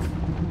edge off.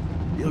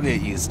 You'll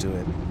get used to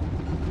it.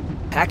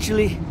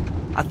 Actually,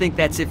 I think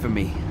that's it for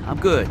me. I'm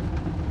good.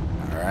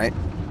 Alright,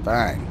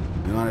 fine.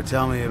 You want to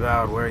tell me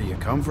about where you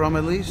come from,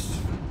 at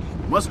least?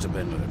 Must have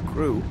been with a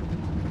crew.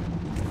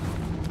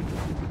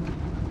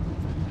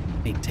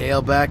 Any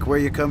tailback where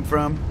you come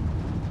from?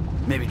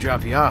 Maybe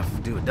drop you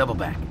off, do a double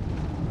back.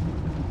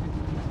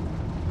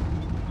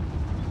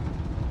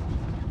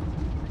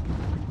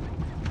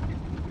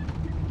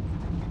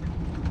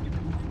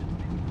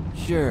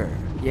 Sure,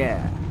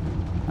 yeah.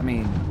 I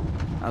mean,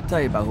 I'll tell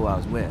you about who I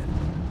was with.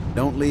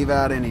 Don't leave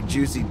out any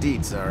juicy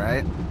deets,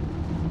 alright?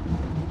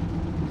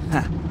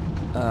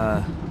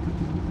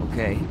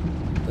 Okay.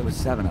 There was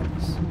 7 of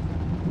us.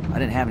 I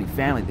didn't have any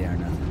family there or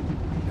nothing.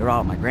 They were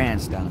all at my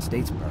grand's down in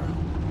Statesboro.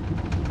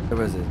 There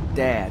was a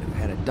dad who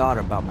had a daughter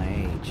about my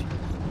age.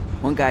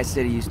 One guy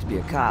said he used to be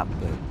a cop,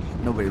 but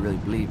nobody really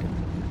believed him.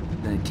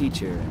 Then a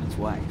teacher and his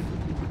wife.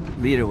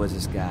 Leader was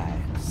this guy,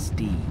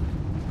 Steve.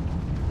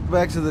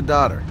 Back to the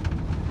daughter.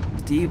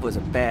 Steve was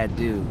a bad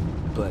dude,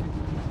 but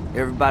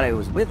everybody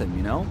was with him,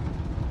 you know?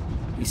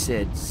 He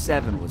said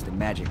 7 was the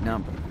magic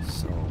number,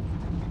 so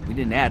we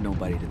didn't add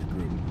nobody to the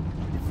group.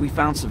 If we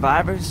found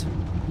survivors,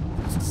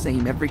 it was the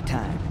same every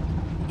time.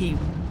 He...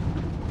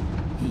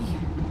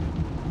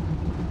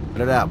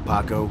 Let it out,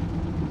 Paco.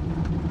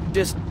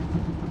 Just,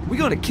 we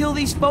gonna kill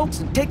these folks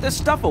and take their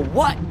stuff or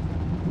what?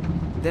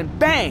 Then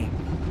bang,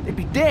 they'd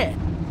be dead.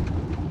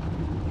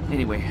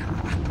 Anyway,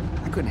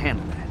 I couldn't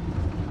handle that.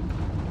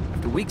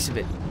 After weeks of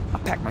it, I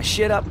packed my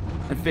shit up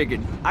and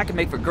figured I could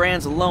make for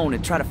Grands alone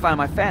and try to find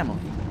my family.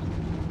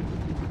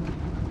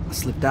 I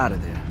slipped out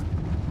of there.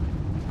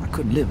 I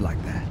couldn't live like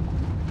that.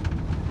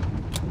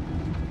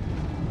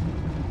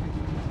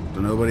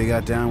 So nobody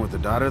got down with the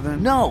daughter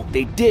then? No,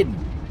 they didn't.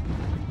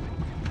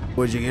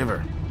 What'd you give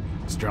her?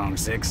 Strong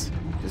 6?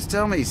 Just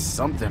tell me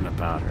something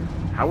about her.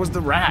 How was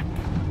the rack?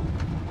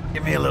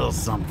 Give me a little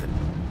something.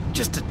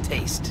 Just a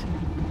taste.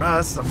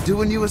 Russ, I'm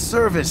doing you a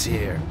service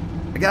here.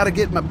 I gotta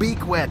get my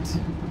beak wet.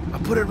 I'll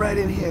put it right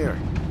in here.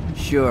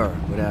 Sure,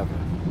 whatever.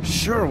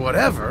 Sure,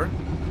 whatever?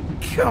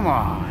 Come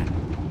on.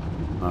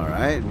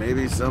 Alright,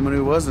 maybe someone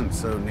who wasn't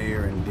so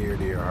near and dear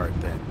to your heart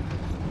then.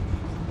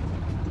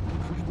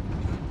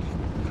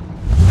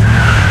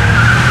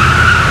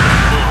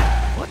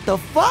 What the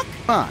fuck?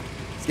 Come on,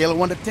 scale of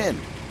 1 to 10.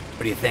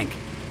 What do you think?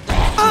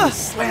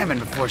 Slamming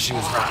before she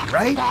was rotten,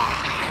 right?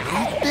 What do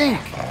you think?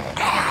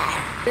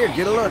 Here,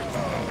 get a look.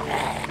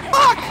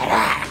 Fuck!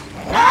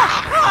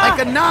 Like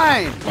a 9,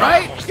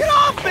 right? Get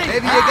off me!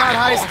 Maybe you got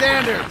high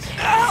standards.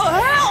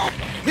 Help!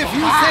 If you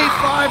say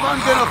 5, I'm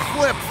gonna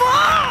flip.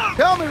 Fuck!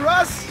 Tell me,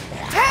 Russ.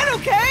 10,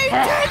 okay?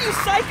 10, you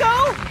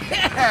psycho!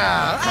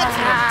 Yeah, that's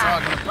what I'm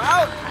talking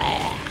about.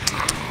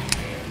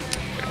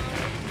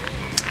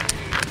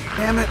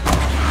 Damn it.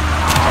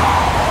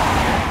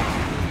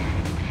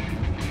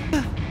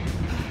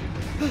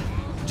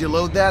 Did you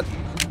load that?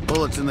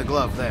 Bullets in the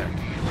glove there.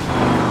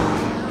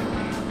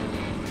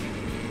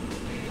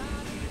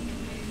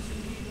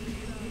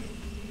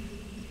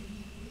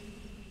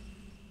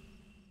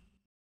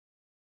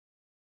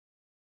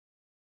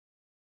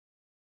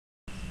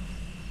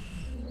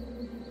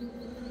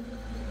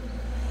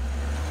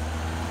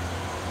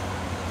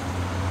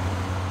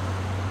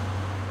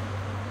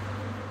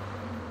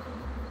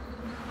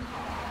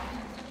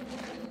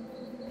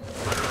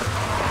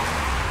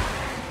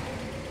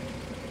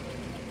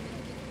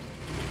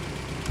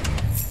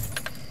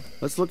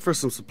 Let's look for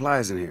some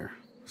supplies in here.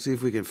 See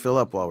if we can fill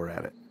up while we're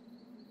at it.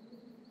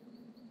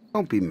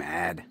 Don't be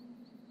mad.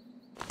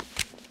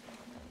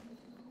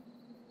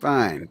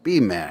 Fine,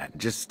 be mad.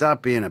 Just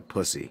stop being a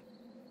pussy.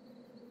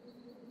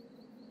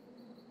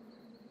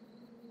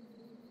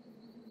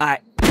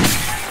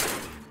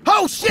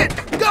 Oh shit!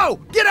 Go!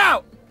 Get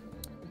out!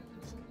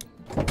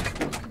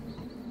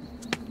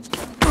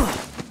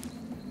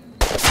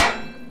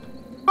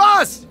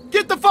 Boss!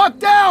 Get the fuck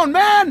down,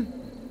 man!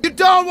 You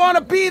don't want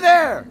to be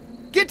there!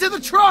 Get to the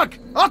truck!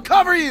 I'll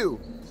cover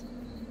you!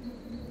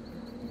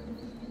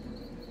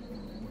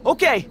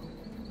 Okay,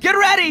 get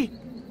ready!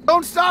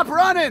 Don't stop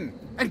running!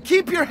 And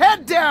keep your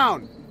head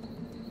down!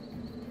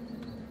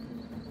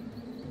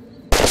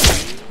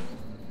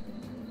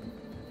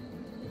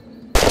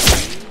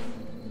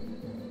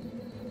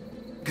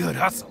 Good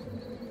hustle.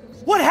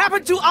 What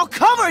happened to I'll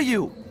cover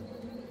you?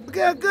 Look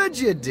how good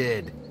you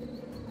did.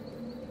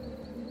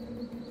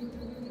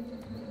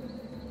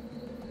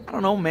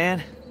 don't know,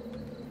 man.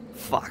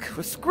 Fuck,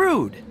 we're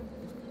screwed.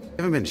 You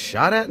haven't been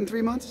shot at in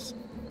 3 months?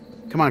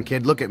 Come on,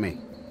 kid, look at me.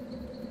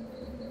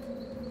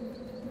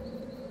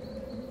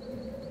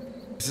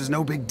 This is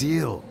no big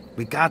deal.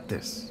 We got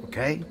this,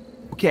 okay?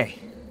 Okay.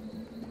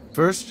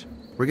 First,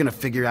 we're gonna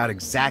figure out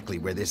exactly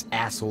where this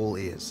asshole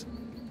is.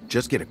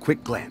 Just get a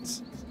quick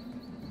glance.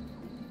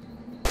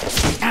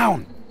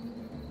 Down!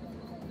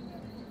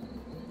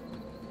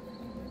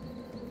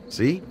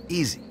 See?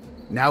 Easy.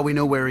 Now we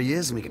know where he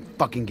is and we can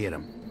fucking get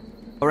him.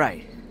 All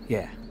right,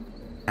 yeah.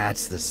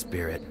 That's the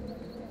spirit.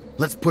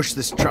 Let's push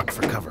this truck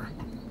for cover.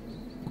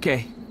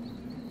 Okay.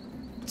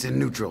 It's in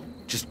neutral.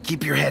 Just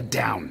keep your head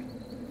down.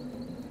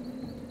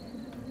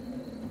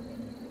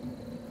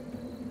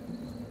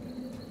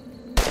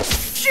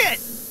 Shit!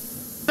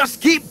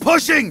 Just keep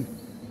pushing!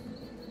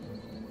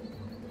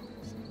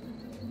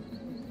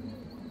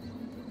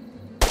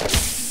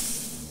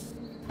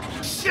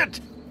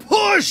 Shit!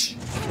 Push!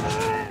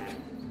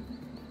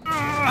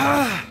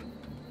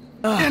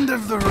 End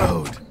of the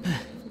road.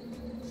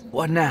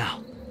 What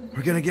now?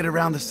 We're gonna get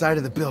around the side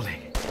of the building.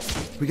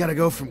 We gotta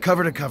go from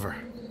cover to cover.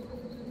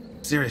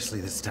 Seriously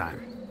this time.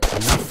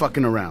 I'm not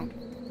fucking around.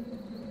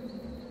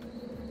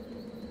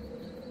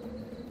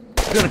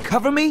 You gonna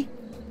cover me?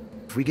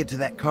 If we get to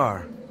that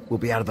car, we'll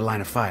be out of the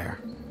line of fire.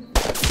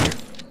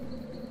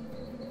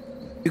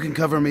 You can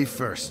cover me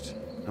first.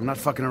 I'm not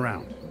fucking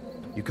around.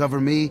 You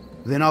cover me,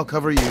 then I'll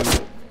cover you.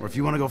 Or if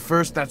you want to go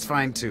first, that's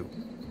fine too.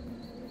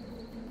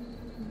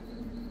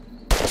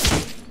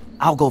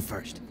 I'll go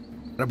first.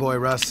 Atta boy,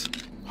 Russ.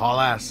 Haul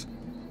ass.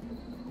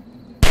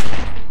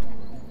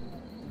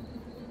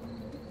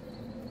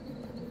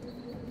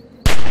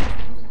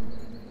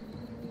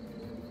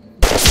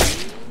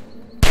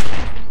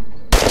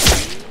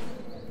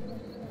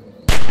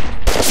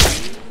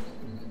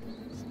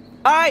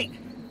 All right,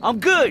 I'm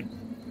good.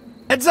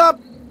 Heads up!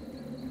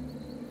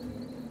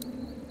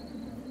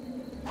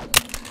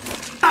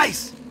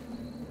 Nice!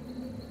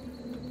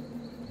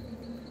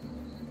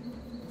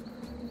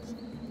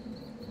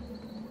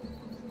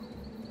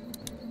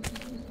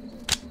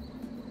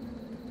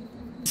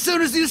 As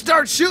soon as you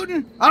start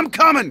shooting, I'm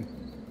coming!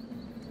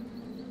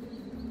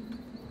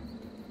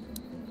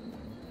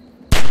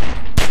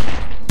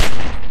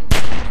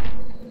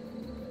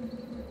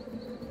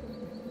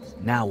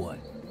 Now what?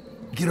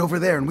 Get over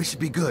there and we should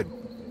be good.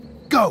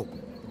 Go!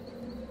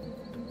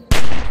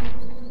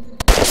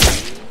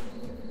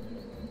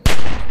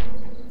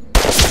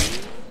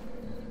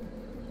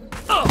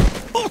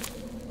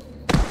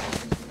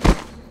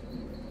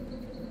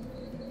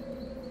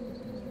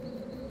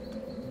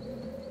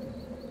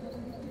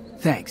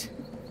 Thanks.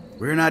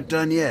 We're not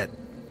done yet.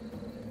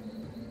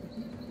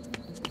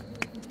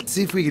 Let's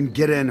see if we can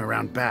get in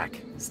around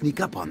back. Sneak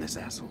up on this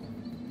asshole.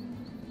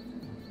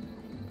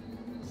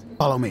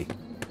 Follow me.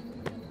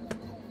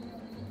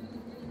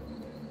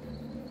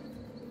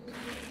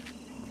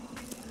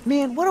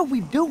 Man, what are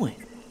we doing?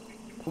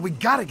 Well, we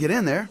gotta get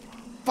in there.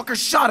 Fucker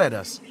shot at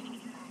us.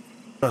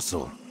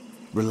 Russell,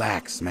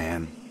 relax,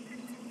 man.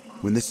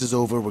 When this is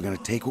over, we're gonna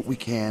take what we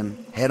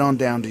can, head on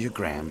down to your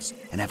Grams,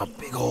 and have a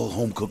big ol'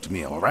 home-cooked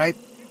meal, all right?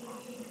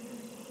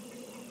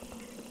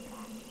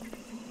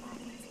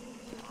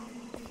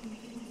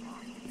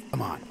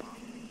 Come on.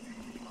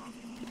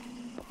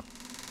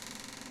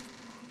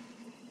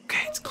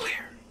 Okay, it's clear.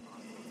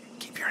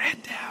 Keep your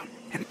head down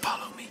and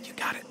follow me. You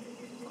got it.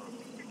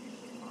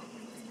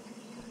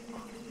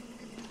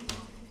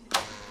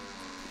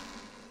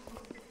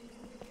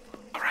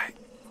 All right.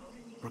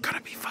 We're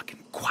gonna be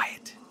fucking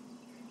quiet.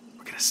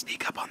 We're gonna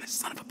sneak up on this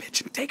son of a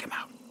bitch and take him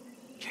out.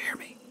 You hear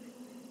me?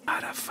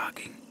 Not a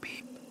fucking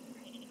peep.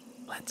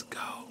 Let's go.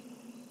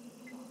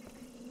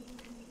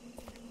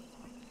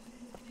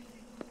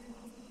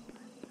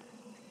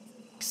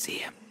 See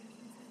him?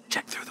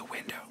 Check through the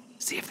window.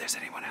 See if there's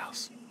anyone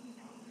else.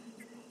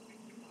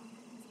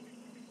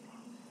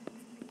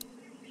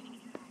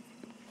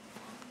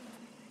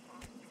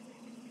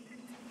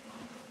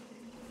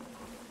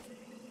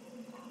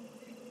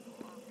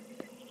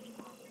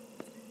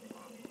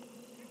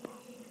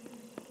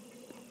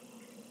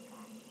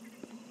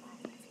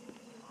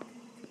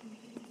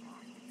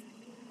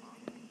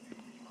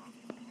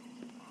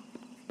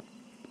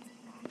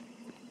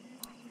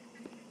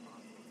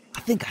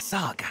 I think I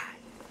saw a guy.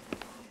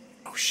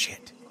 Oh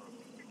shit.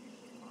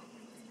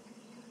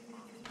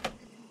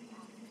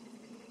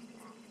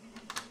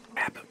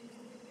 Grab him.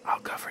 I'll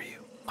cover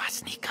you. Why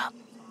sneak up?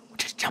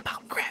 Just jump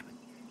out and grab it.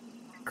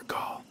 Or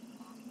call.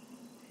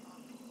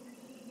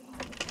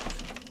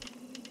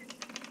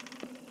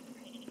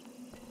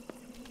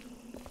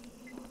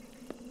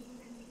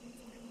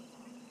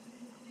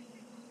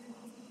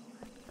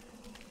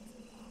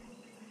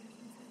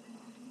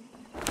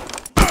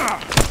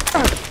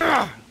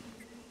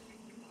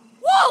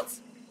 Walt!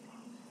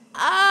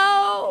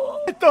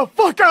 Ow! Get the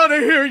fuck out of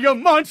here, you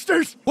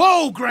monsters!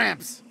 Whoa,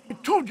 Gramps! I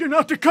told you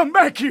not to come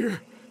back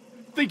here.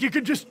 Think you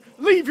could just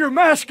leave your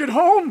mask at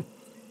home?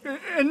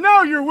 And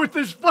now you're with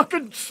this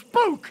fucking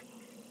spook!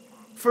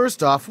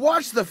 First off,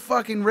 watch the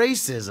fucking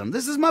racism.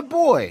 This is my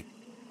boy.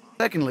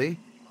 Secondly,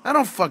 I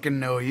don't fucking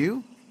know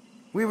you.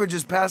 We were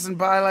just passing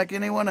by like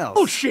anyone else.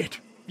 Bullshit!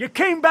 You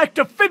came back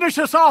to finish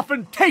us off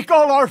and take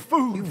all our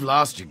food! You've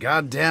lost your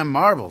goddamn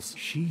marbles.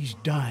 She's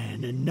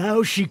dying, and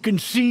now she can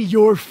see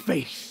your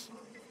face.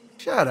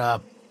 Shut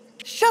up.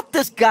 Shut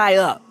this guy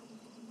up.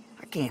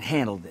 I can't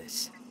handle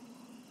this.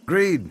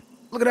 Greed,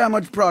 look at how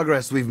much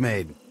progress we've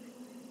made.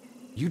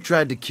 You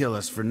tried to kill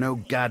us for no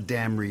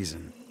goddamn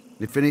reason.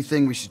 If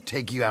anything, we should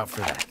take you out for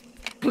that.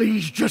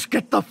 Please just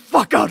get the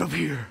fuck out of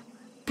here.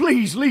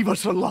 Please leave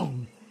us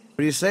alone. What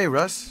do you say,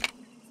 Russ?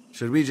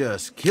 Should we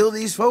just kill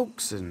these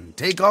folks and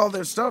take all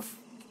their stuff?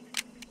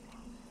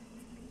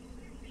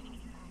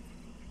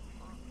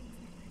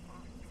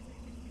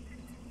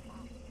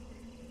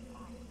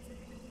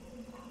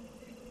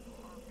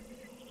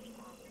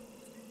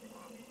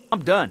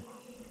 I'm done.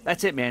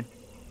 That's it, man.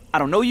 I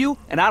don't know you,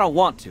 and I don't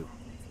want to.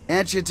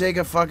 Can't you take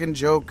a fucking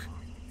joke?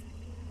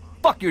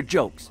 Fuck your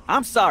jokes.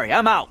 I'm sorry,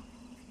 I'm out.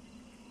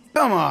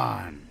 Come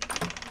on.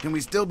 Can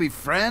we still be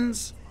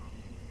friends?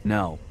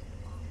 No.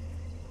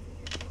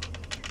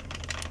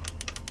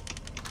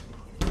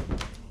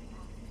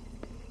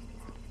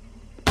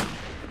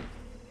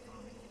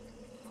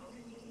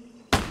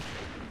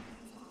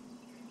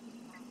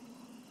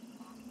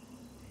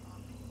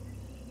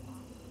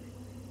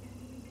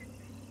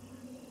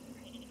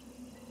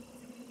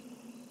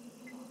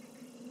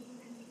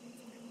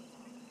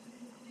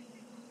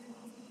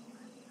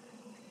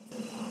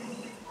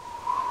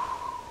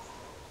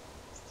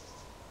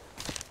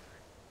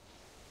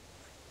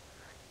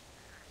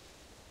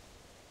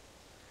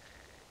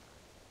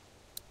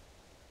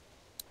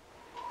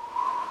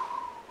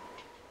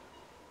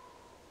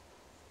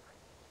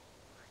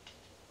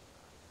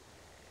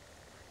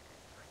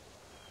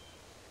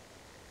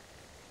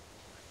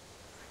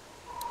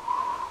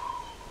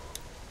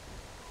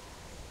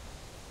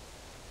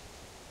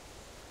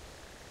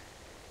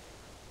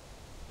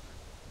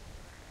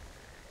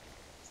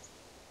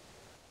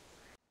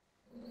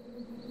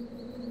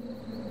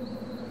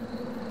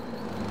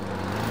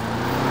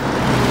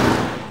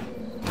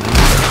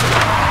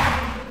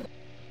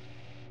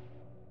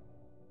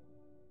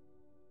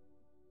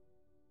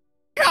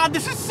 God,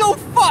 this is so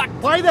fucked!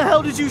 Why the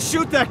hell did you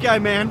shoot that guy,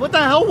 man? What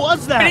the hell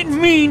was that? I didn't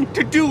mean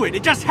to do it.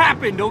 It just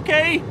happened,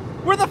 okay?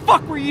 Where the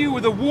fuck were you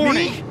with a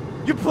warning? Me?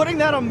 You're putting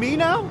that on me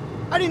now?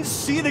 I didn't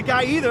see the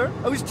guy either.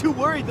 I was too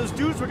worried those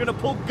dudes were gonna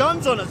pull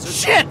guns on us.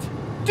 Shit!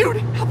 Dude,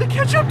 how'd they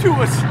catch up to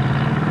us?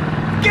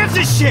 Who gives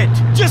a shit?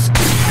 Just...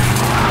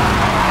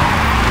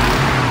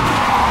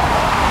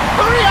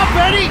 Hurry up,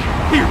 Eddie!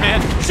 Here,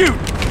 man, shoot!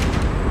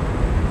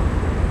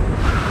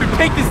 Dude,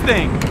 take this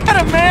thing! Get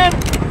him, man!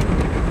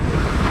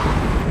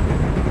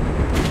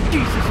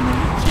 Jesus,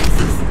 man,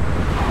 Jesus!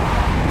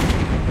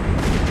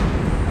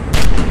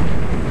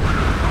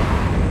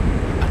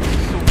 I'm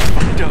so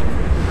fucked up.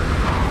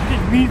 I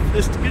didn't mean for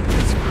this to get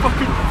this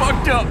fucking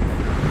fucked up.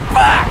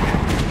 Fuck!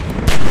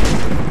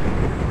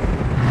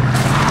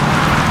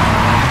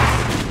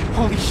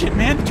 Holy shit,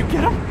 man, did you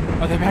get them?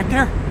 Are they back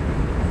there?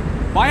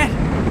 Wyatt?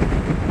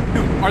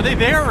 Dude, are they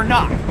there or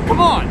not? Come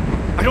on!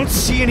 I don't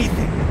see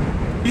anything.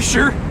 You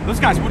sure? Those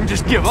guys wouldn't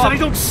just give up. I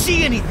don't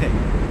see anything.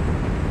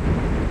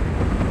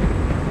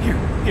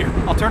 Here,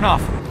 I'll turn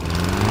off.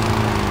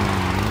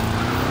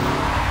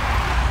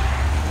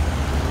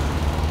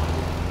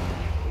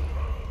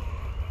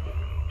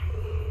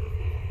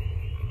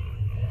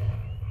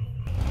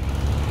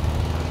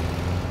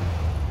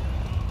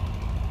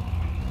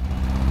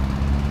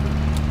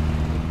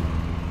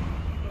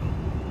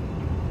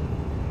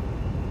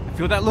 I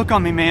feel that look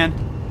on me, man.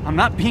 I'm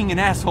not being an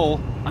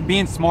asshole. I'm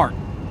being smart.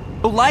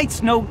 No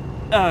lights, no,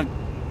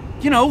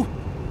 you know,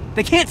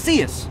 they can't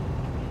see us.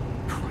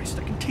 Christ,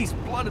 I can taste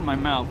blood in my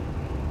mouth.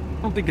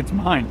 I don't think it's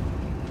mine.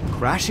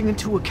 Crashing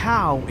into a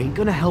cow ain't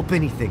gonna help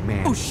anything,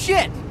 man. Oh,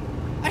 shit!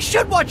 I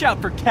should watch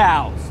out for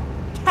cows!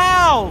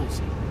 Cows!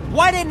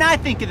 Why didn't I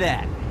think of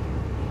that?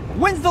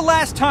 When's the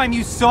last time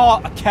you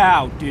saw a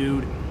cow,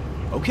 dude?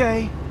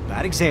 Okay,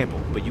 bad example,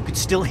 but you could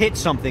still hit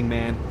something,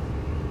 man.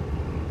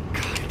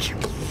 God, I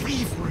can't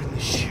believe we're in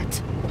this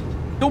shit.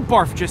 Don't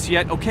barf just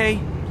yet, okay?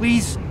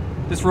 Please?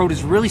 This road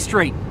is really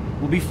straight.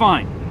 We'll be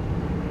fine.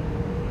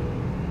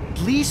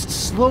 At least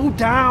slow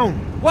down.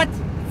 What?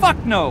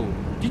 Fuck no!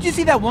 Did you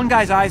see that one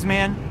guy's eyes,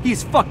 man?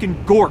 He's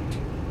fucking gorked.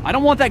 I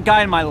don't want that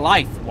guy in my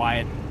life,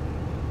 Wyatt.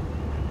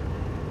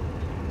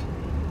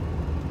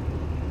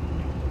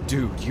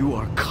 Dude, you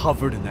are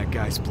covered in that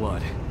guy's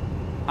blood.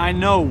 I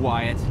know,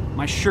 Wyatt.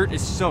 My shirt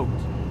is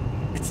soaked.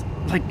 It's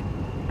like,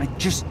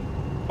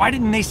 why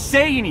didn't they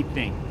say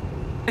anything?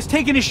 It's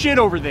taking a shit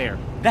over there.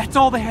 That's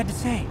all they had to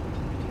say.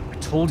 I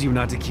told you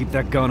not to keep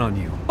that gun on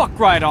you. Fuck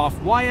right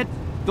off, Wyatt.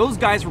 Those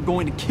guys were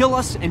going to kill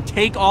us and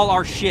take all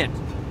our shit.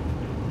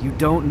 You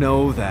don't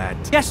know that.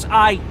 Yes,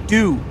 I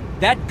do.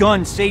 That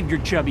gun saved your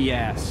chubby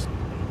ass.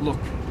 Look,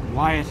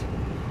 Wyatt,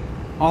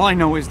 all I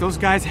know is those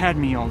guys had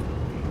me all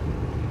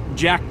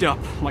jacked up,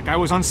 like I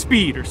was on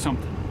speed or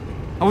something.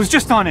 I was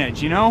just on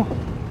edge, you know?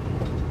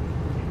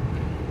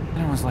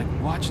 And I was like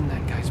watching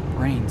that guy's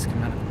brains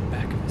come out of the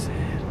back of his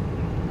head.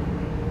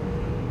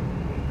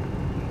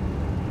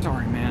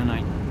 Sorry, man,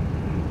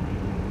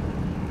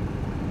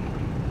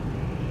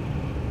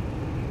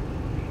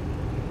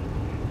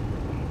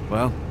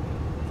 Well,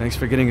 thanks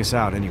for getting us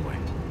out anyway.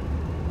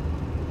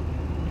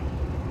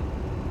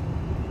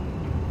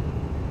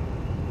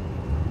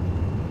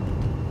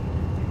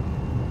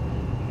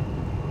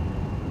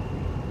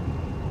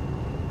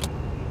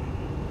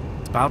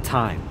 It's about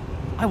time.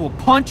 I will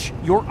punch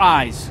your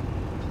eyes.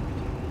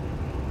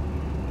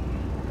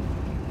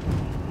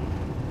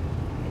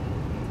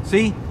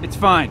 See? It's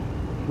fine.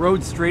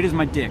 Road straight as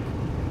my dick.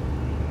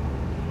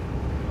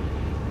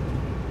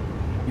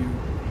 You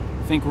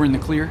think we're in the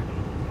clear?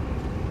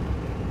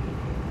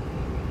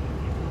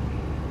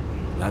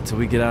 Not till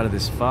we get out of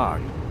this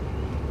fog.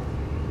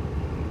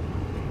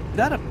 Is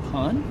that a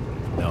pun?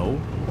 No.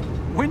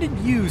 When did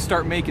you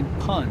start making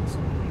puns?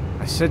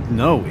 I said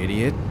no,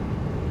 idiot.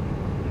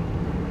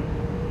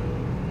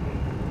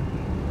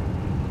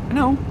 I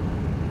know.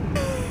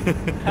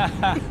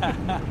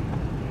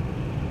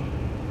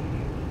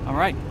 All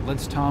right,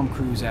 let's Tom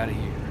Cruise out of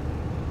here.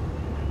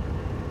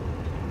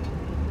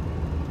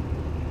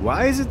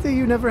 Why is it that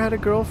you never had a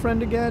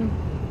girlfriend again?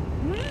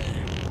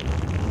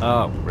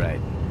 Oh,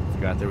 right.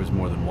 Forgot there was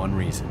more than one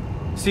reason.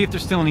 See if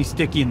there's still any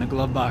sticky in the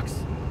glove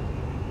box.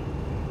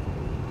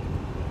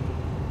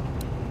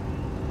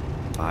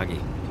 Foggy.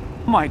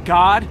 Oh my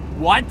God,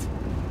 what?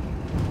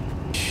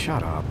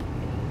 Shut up.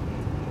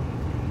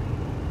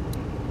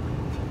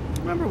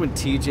 Remember when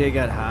TJ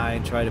got high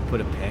and tried to put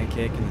a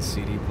pancake in the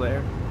CD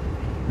player?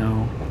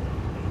 No.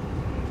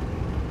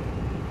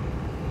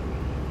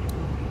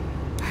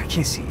 I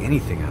can't see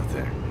anything out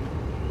there.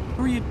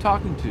 Who are you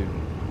talking to?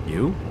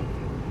 You?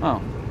 Oh,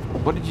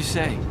 what did you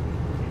say?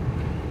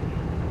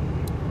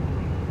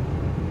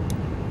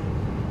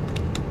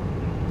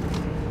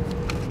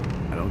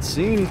 I don't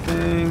see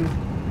anything.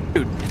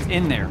 Dude, it's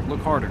in there.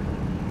 Look harder.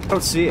 I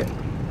don't see it.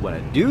 What I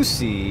do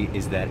see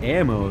is that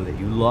ammo that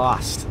you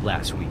lost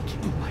last week.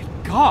 Oh my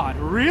God,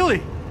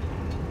 really?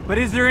 But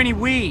is there any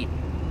weed?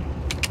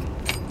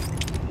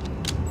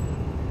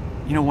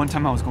 You know, one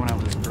time I was going out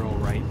with this girl,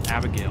 right?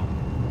 Abigail.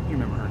 You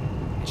remember her?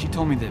 And she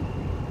told me that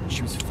when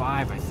she was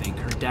 5, I think,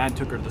 her dad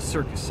took her to the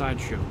circus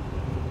sideshow.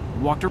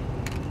 Walked her...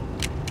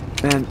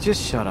 Man,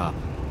 just shut up.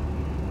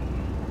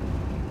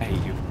 I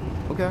hate you.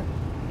 Okay.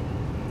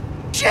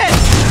 Shit!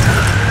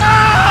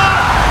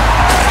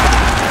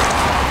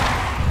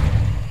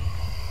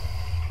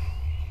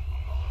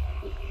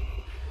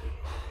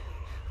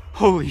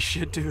 Holy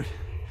shit, dude.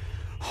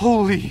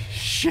 Holy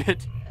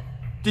shit.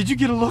 Did you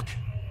get a look?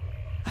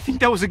 I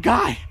think that was a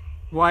guy.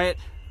 Wyatt,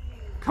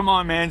 come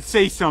on, man,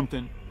 say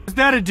something. Is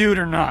that a dude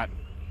or not?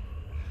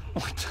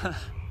 What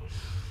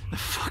the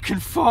fucking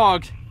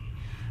fog.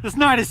 This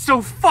night is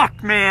so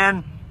fucked,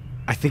 man.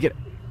 I think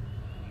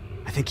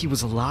he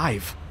was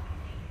alive.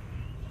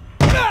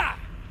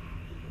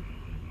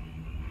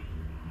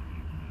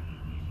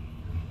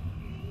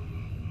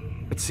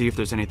 Let's see if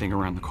there's anything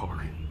around the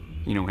car.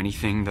 You know,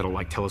 anything that'll,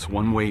 like, tell us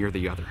one way or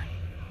the other.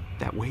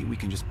 That way we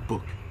can just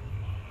book.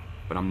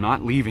 But I'm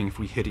not leaving if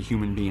we hit a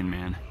human being,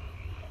 man.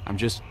 I'm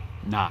just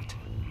not.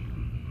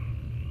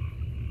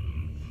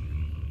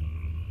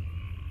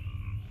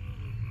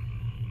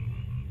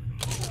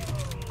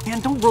 Man,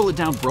 don't roll it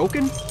down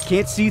broken.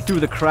 Can't see through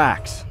the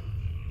cracks.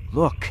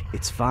 Look,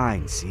 it's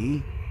fine,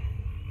 see?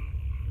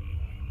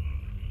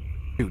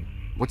 Dude,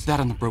 what's that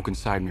on the broken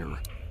side mirror?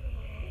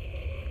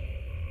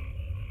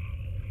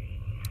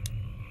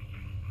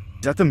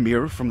 Is that the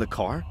mirror from the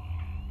car?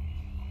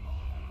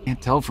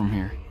 Can't tell from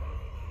here.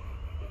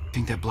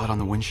 Think that blood on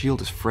the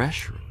windshield is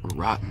fresh or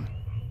rotten?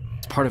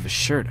 It's part of his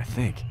shirt, I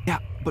think. Yeah,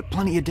 but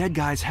plenty of dead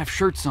guys have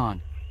shirts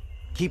on.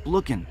 Keep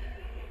looking.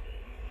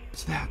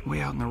 What's that way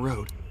out in the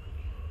road?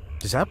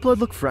 Does that blood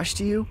look fresh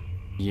to you?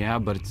 Yeah,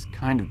 but it's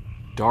kind of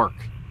dark.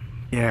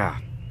 Yeah.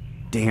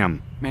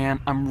 Damn.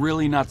 Man, I'm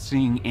really not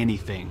seeing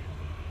anything.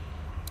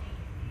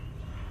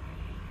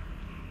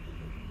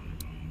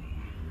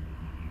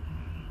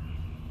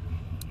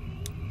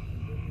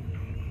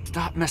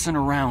 Stop messing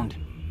around.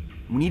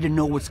 We need to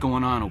know what's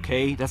going on,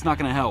 okay? That's not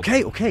gonna help.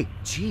 Okay.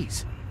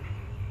 Jeez.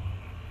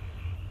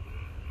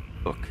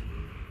 Look,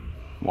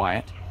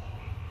 Wyatt.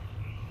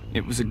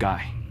 It was a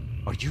guy.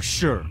 Are you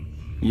sure?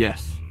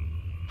 Yes.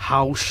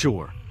 How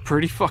sure?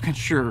 Pretty fucking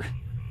sure.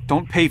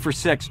 Don't pay for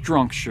sex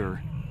drunk,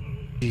 sure.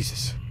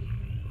 Jesus.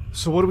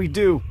 So what do we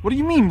do? What do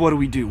you mean, what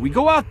do? We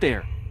go out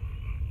there.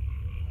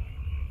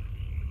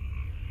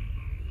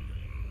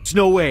 There's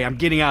no way I'm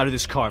getting out of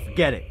this car.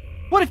 Forget it.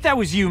 What if that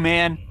was you,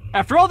 man?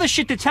 After all this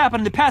shit that's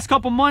happened in the past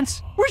couple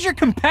months, where's your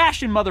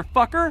compassion,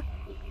 motherfucker?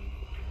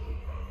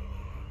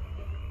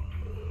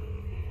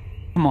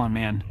 Come on,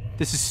 man.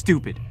 This is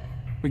stupid.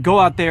 We go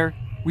out there,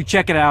 we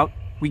check it out,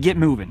 we get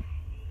moving.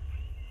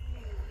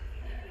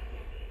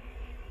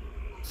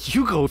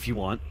 You go if you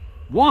want.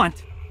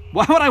 Want?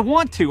 Why would I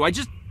want to?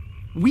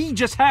 We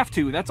just have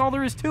to. That's all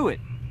there is to it.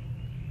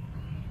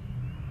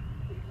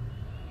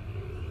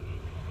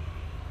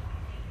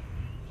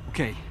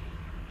 Okay.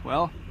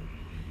 Well...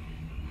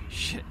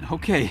 Shit,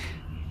 okay.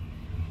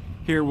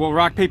 Here, we'll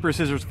rock, paper,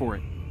 scissors for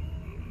it.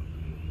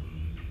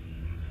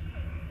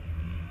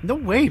 No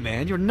way,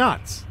 man. You're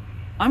nuts.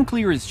 I'm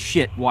clear as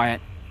shit,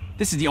 Wyatt.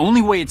 This is the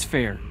only way it's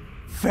fair.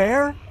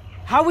 Fair?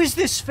 How is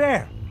this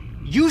fair?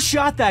 You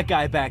shot that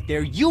guy back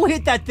there. You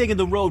hit that thing in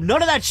the road.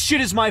 None of that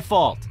shit is my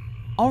fault.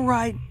 All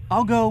right,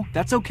 I'll go.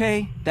 That's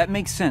okay. That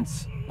makes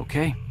sense.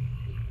 Okay?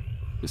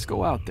 Just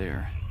go out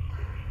there.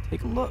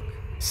 Take a look.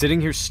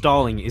 Sitting here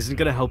stalling isn't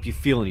gonna help you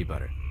feel any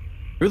better.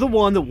 You're the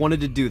one that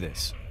wanted to do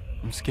this.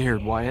 I'm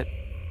scared, Wyatt.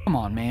 Come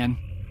on, man.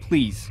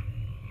 Please.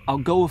 I'll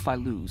go if I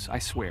lose, I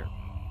swear.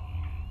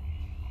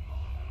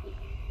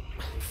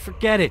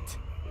 Forget it.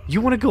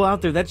 You want to go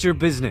out there, that's your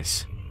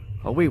business.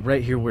 I'll wait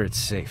right here where it's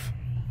safe.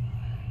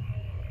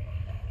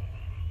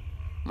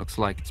 Looks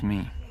like it's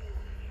me.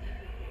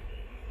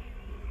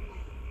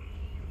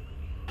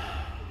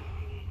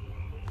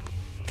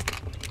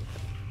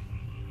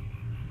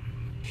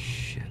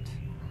 Shit.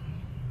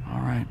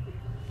 All right.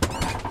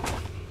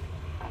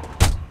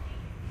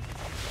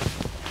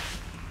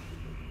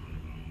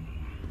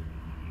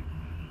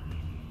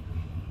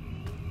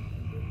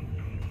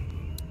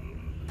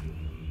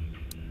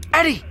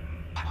 Eddie!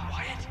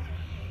 Wyatt?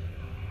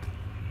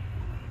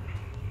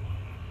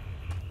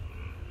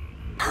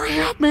 Hurry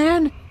up,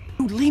 man!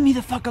 Dude, leave me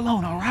the fuck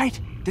alone, all right?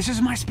 This is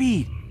my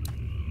speed.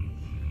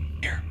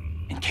 Here,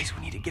 in case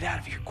we need to get out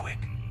of here quick.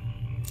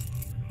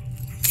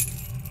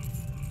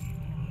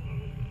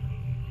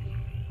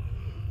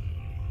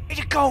 Way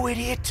to go,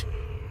 idiot!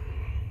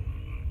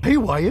 Hey,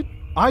 Wyatt,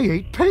 I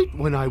ate paint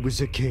when I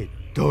was a kid.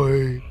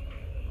 Die.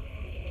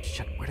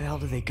 Shit, where the hell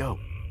did they go?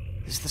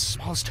 This is the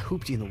smallest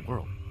hoopty in the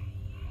world.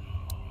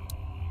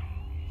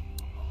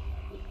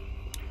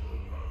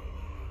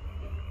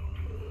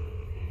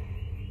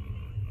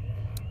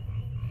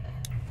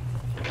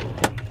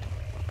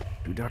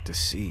 Too dark to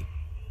see.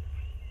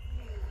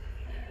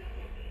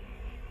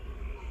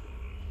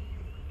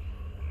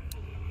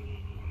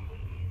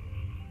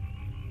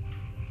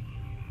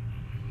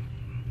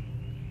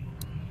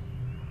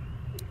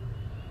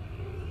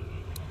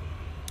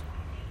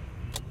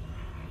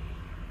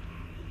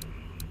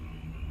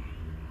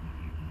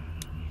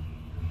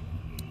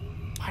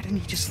 Why didn't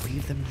he just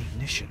leave them in the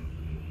ignition?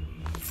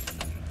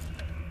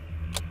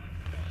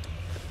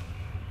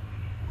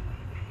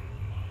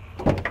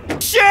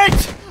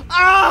 Shit!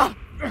 Ah!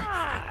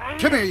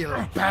 Come here, you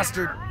little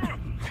bastard!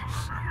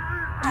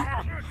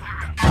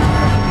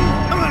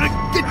 I'm gonna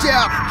get you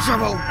out,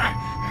 shovel!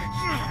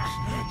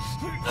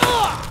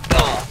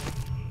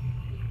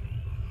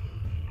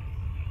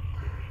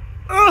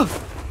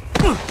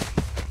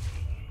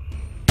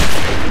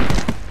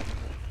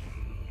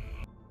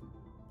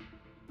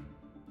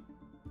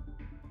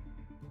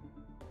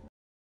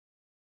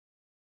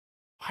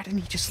 Why didn't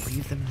he just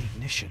leave them in the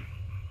ignition?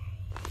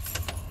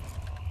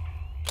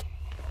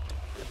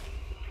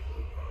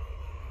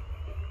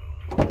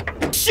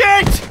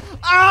 Shit!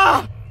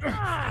 Ah!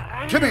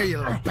 Come here, you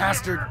little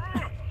bastard!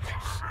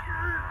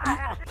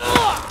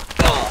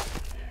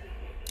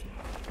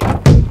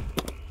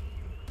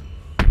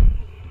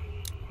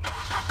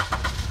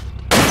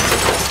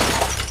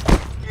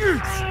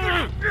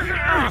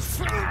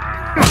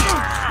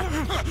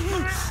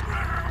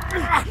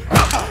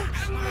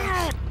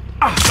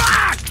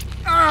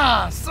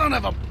 Ah, son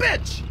of a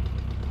bitch!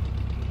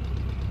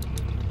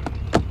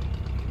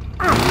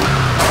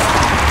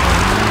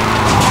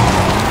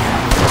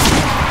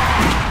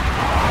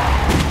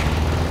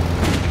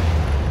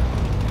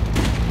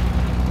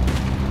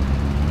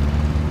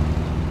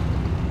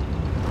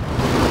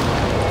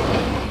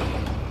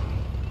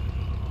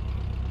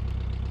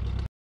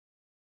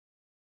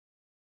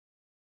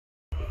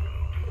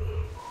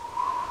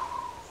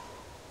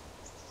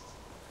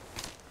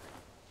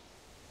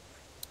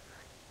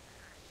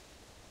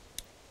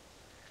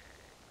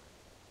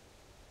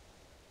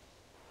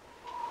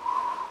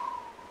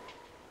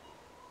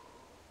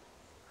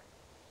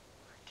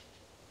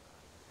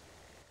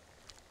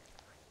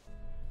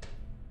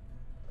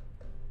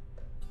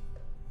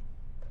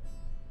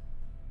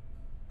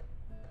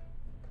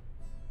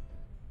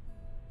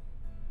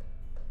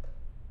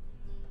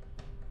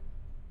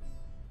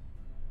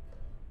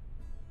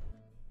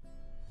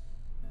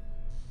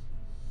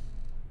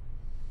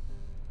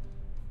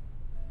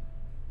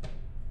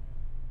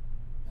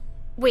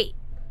 Wait.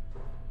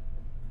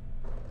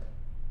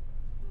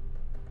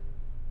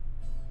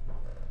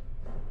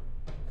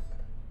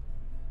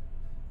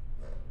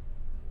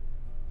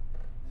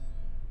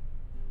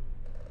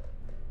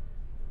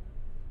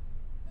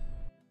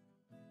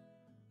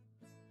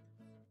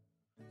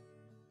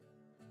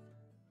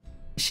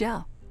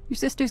 Michelle, your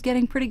sister's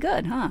getting pretty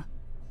good, huh?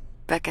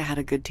 Becca had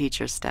a good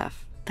teacher,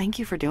 Steph. Thank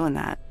you for doing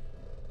that.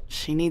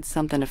 She needs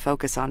something to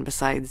focus on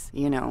besides,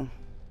 you know,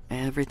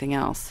 everything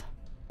else.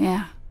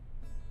 Yeah.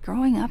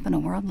 Growing up in a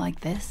world like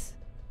this,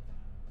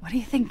 what do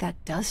you think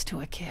that does to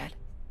a kid?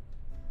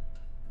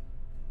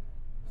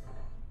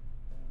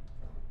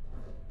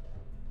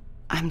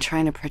 I'm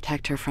trying to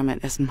protect her from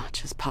it as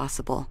much as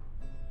possible.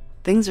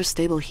 Things are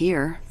stable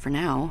here, for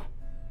now.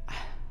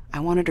 I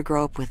want her to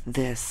grow up with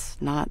this,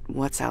 not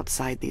what's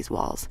outside these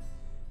walls.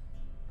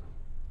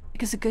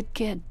 Becca's a good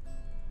kid.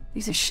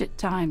 These are shit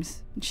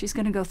times, and she's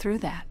gonna go through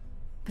that.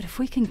 But if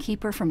we can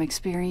keep her from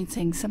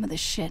experiencing some of the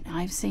shit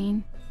I've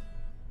seen...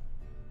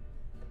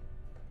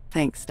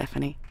 Thanks,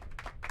 Stephanie.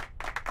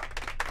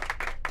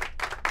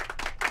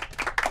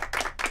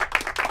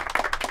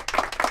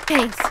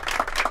 Thanks.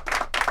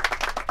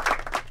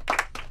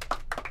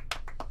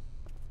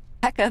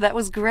 Becca, that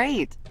was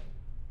great.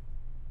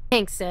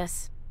 Thanks,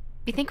 sis.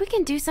 You think we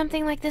can do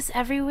something like this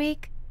every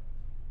week?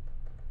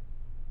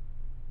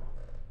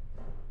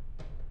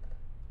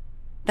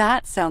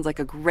 That sounds like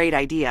a great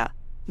idea.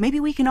 Maybe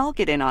we can all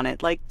get in on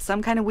it, like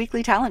some kind of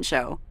weekly talent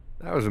show.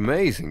 That was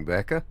amazing,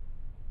 Becca.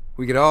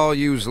 We could all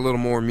use a little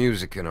more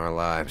music in our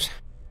lives.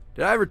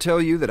 Did I ever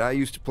tell you that I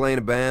used to play in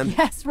a band?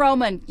 Yes,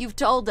 Roman, you've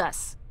told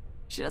us.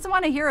 She doesn't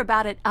want to hear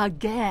about it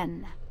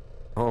again.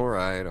 All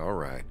right, all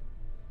right.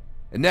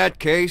 In that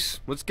case,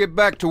 let's get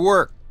back to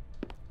work.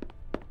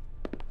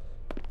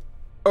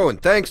 Oh,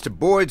 and thanks to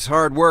Boyd's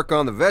hard work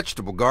on the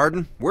vegetable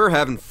garden, we're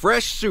having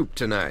fresh soup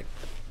tonight.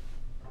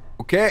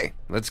 Okay,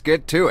 let's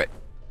get to it.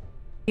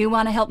 You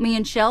want to help me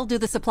and Shell do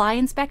the supply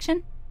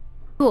inspection?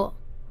 Cool.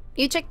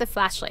 You check the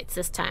flashlights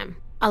this time.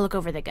 I'll look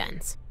over the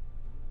guns.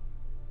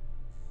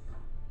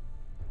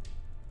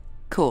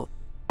 Cool.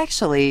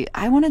 Actually,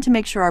 I wanted to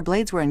make sure our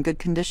blades were in good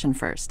condition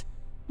first.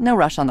 No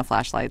rush on the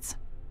flashlights.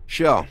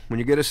 Shell, when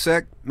you get a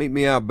sec, meet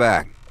me out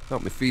back.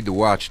 Help me feed the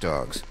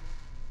watchdogs.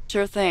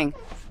 Sure thing.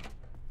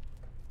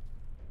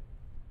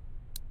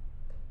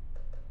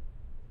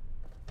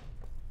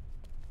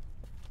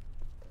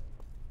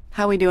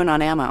 How we doing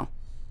on ammo?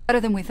 Better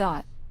than we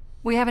thought.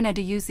 We haven't had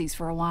to use these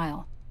for a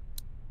while.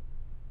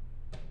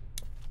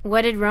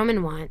 What did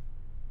Roman want?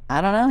 I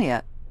don't know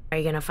yet. Are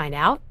you gonna find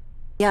out?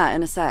 Yeah,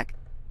 in a sec.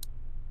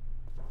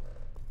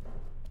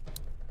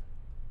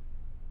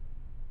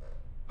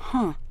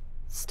 Huh.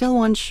 Still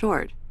one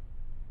short.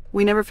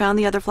 We never found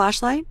the other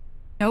flashlight?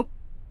 Nope.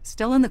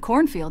 Still in the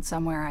cornfield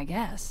somewhere, I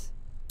guess.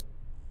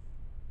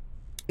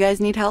 You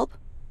guys need help?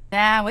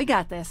 Nah, we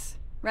got this.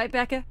 Right,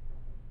 Becca?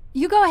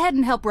 You go ahead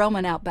and help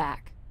Roman out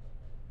back.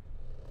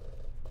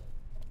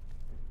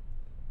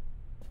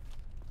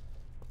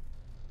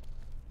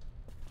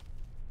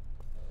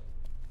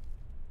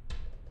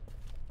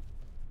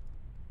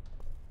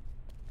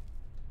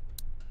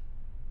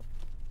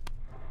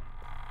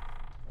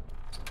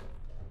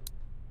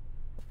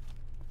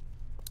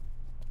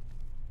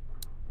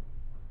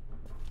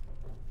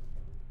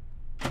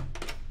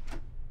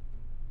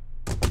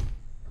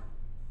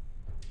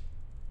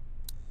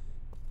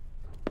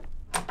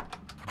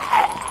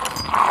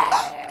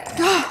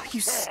 You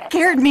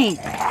scared me!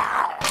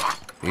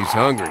 He's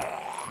hungry.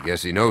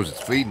 Guess he knows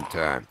it's feeding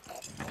time.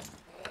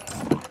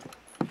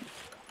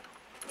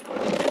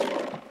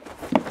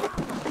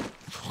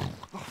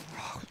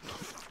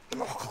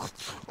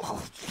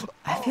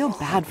 I feel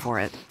bad for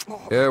it.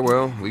 Yeah,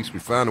 well, at least we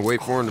found a way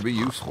for him to be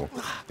useful.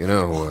 You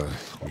know,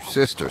 your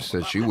sister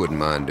said she wouldn't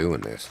mind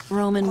doing this.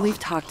 Roman, we've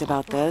talked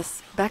about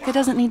this. Becca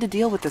doesn't need to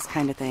deal with this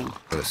kind of thing.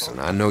 Listen,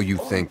 I know you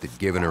think that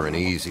giving her an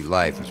easy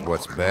life is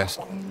what's best,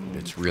 but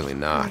it's really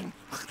not.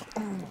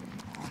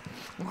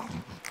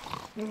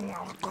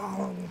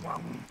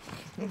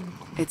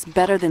 It's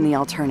better than the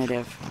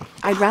alternative.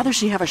 I'd rather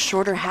she have a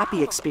shorter,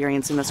 happy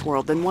experience in this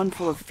world than one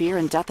full of fear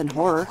and death and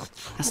horror.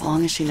 As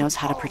long as she knows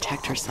how to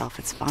protect herself,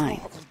 it's fine.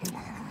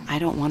 I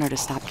don't want her to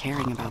stop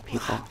caring about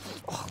people.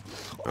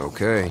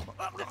 Okay.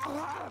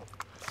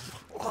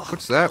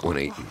 What's that one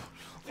eating?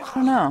 I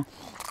don't know.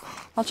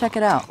 I'll check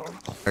it out.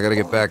 I gotta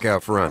get back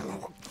out front.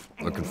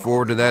 Looking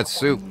forward to that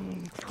soup.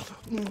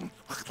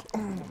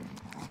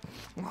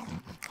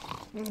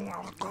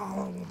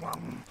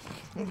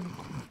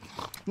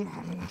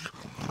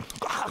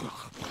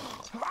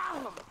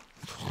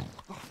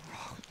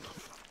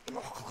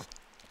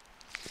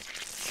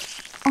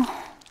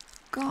 Oh,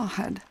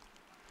 God.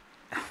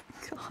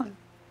 God.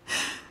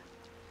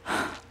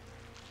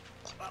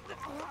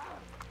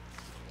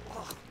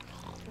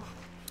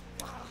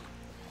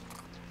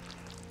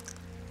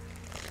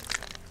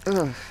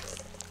 Ugh.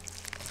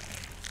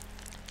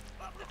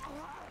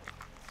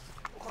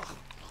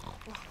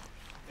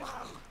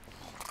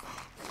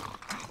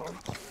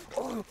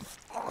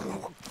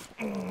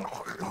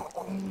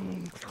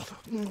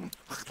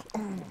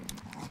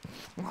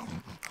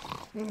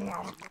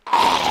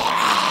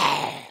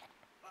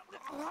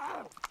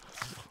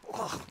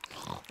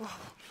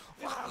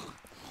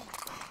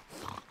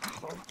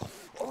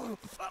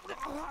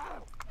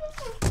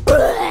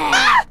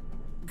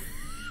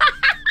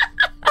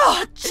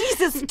 Oh,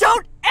 Jesus,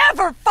 don't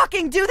ever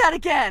fucking do that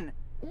again!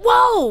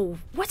 Whoa!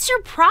 What's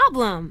your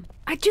problem?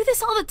 I do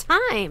this all the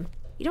time.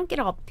 You don't get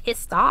all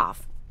pissed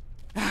off.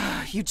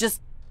 You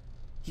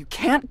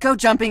can't go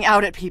jumping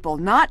out at people.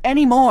 Not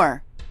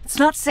anymore. It's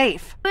not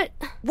safe. But...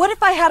 What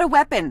if I had a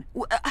weapon?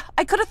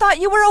 I could have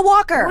thought you were a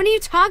walker. What are you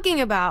talking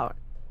about?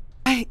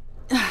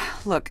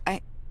 Look,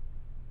 I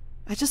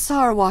just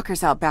saw our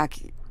walkers out back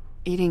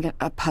eating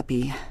a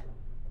puppy.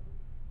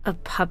 A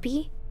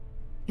puppy?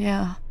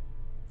 Yeah.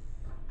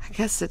 I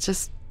guess it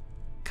just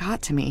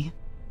got to me.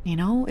 You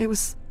know, it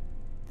was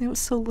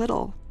so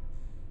little.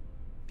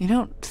 You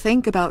don't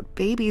think about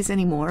babies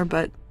anymore,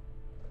 but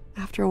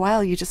after a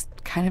while you just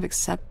kind of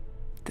accept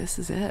this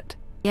is it.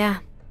 Yeah.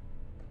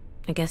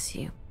 I guess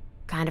you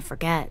kind of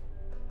forget.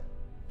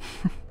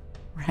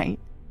 Right?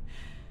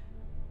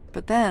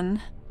 But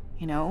then,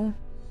 you know,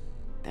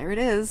 there it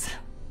is.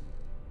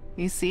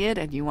 You see it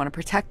and you want to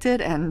protect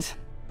it and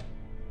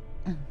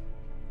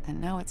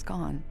now it's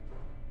gone.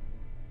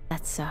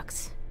 That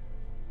sucks.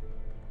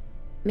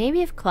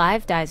 Maybe if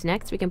Clive dies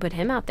next, we can put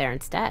him out there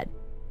instead.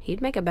 He'd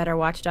make a better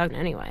watchdog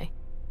anyway.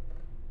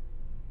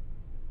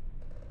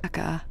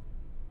 Becca.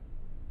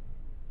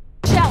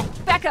 Shell!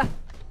 Becca!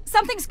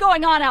 Something's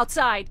going on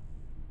outside!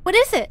 What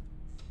is it?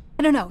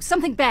 I don't know,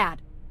 something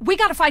bad. We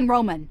gotta find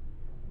Roman.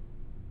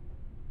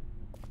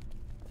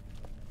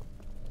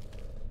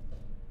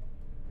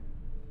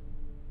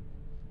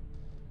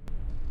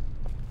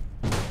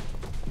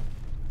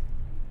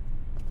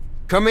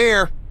 Come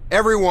here,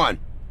 everyone.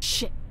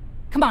 Shit.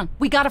 Come on,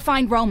 we gotta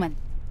find Roman.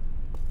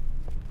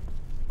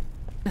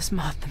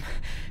 Smatthem.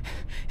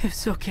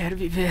 Så kan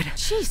vi ver.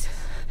 Jesus.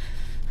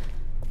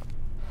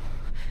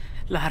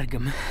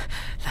 Largum.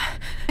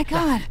 My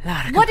God,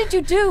 what did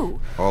you do?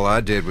 All I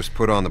did was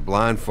put on the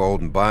blindfold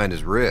and bind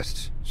his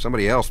wrists.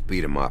 Somebody else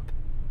beat him up.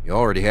 He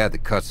already had the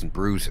cuts and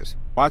bruises.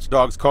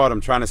 Watchdogs caught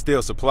him trying to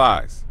steal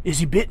supplies. Is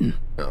he bitten?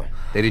 No,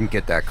 they didn't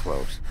get that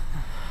close.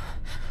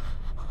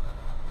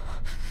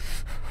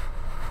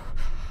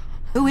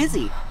 Who is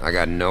he? I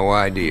got no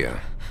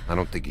idea. I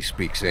don't think he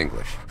speaks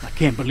English. I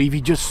can't believe he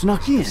just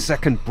snuck in.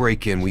 Second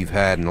break-in we've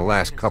had in the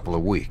last couple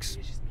of weeks.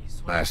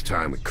 Last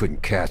time we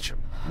couldn't catch him,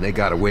 and they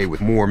got away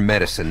with more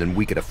medicine than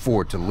we could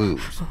afford to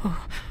lose.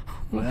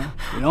 Well,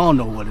 we all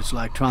know what it's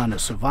like trying to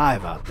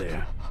survive out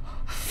there.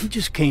 He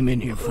just came in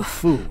here for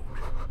food.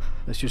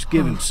 Let's just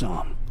give him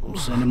some. We'll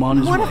send him on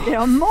his way. What if there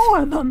are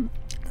more of them?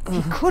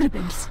 He could have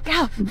been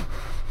scouting.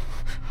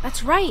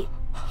 That's right.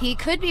 He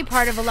could be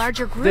part of a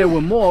larger group. If there were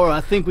more,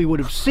 I think we would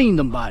have seen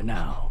them by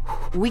now.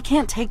 We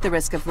can't take the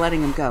risk of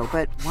letting him go,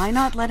 but why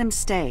not let him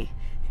stay?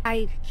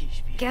 I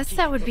guess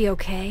that would be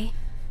okay.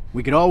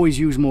 We could always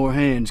use more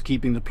hands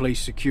keeping the place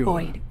secure.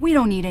 Boyd, we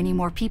don't need any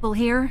more people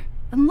here.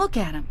 And look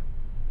at him.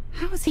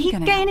 How is he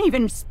gonna... He can't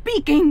even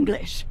speak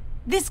English.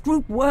 This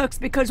group works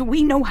because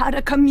we know how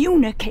to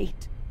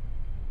communicate.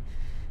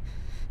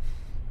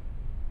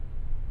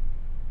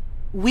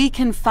 We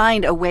can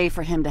find a way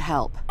for him to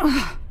help.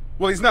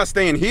 Well, he's not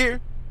staying here.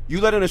 You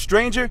let in a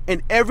stranger,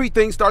 and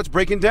everything starts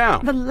breaking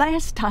down. The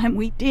last time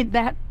we did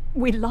that,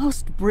 we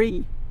lost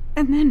Bree.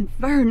 And then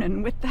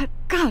Vernon with that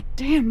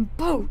goddamn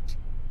boat.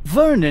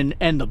 Vernon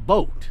and the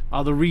boat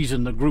are the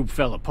reason the group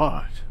fell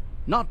apart.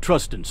 Not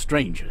trusting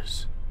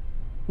strangers.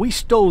 We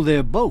stole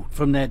their boat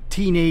from that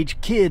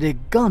teenage kid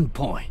at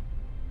gunpoint.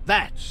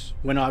 That's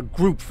when our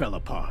group fell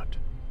apart.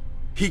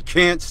 He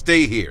can't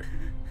stay here.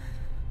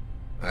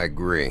 I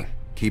agree.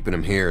 Keeping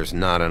him here is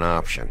not an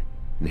option.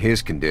 In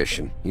his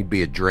condition, he'd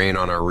be a drain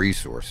on our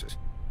resources.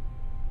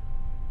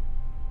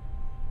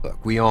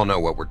 Look, we all know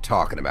what we're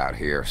talking about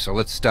here, so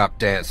let's stop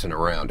dancing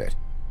around it.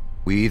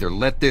 We either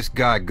let this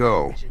guy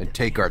go and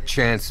take our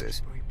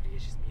chances,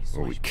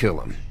 or we kill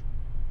him.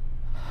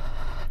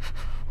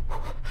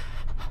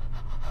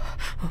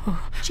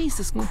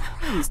 Jesus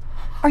Christ.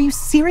 Are you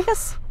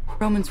serious?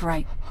 Roman's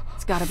right.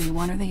 It's gotta be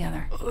one or the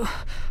other.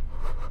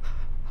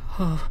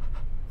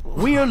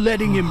 We're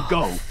letting him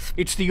go.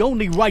 It's the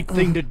only right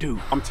thing to do.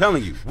 I'm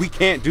telling you, we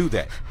can't do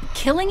that.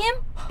 Killing him?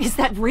 Is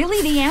that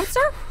really the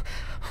answer?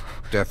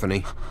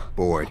 Stephanie,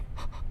 Boyd,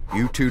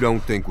 you two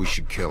don't think we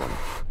should kill him.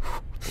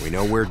 We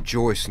know where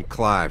Joyce and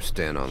Clive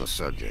stand on the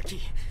subject.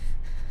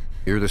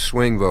 You're the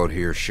swing vote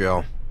here,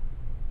 Shell.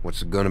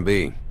 What's it gonna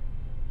be?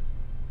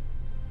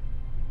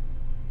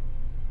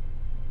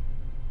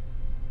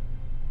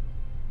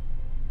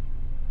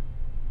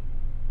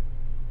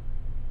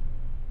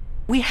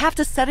 We have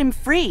to set him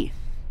free.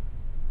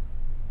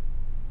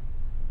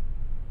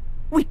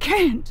 We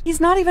can't. He's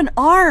not even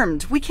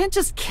armed. We can't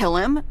just kill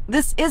him.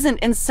 This isn't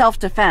in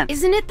self-defense.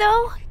 Isn't it,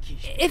 though?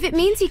 If it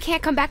means he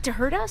can't come back to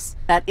hurt us?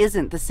 That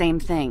isn't the same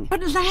thing.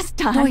 But last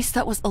time... Joyce,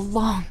 that was a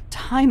long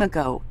time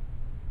ago.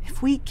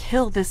 If we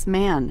kill this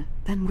man,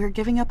 then we're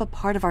giving up a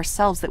part of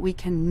ourselves that we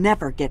can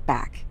never get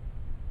back.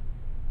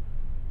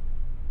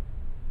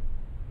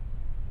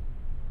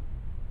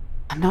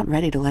 I'm not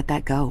ready to let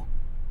that go.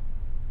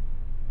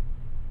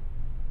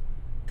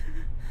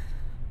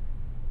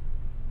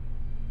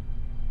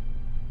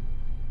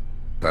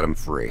 Set him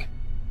free.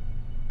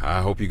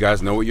 I hope you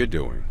guys know what you're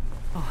doing.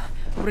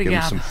 Give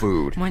him some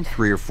food,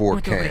 3 or 4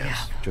 cans,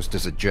 just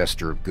as a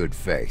gesture of good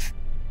faith.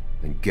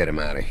 Then get him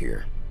out of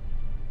here.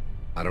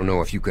 I don't know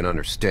if you can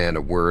understand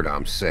a word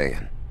I'm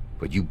saying,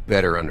 but you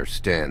better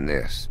understand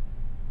this.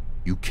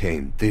 You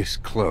came this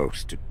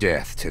close to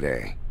death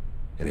today.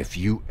 And if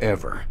you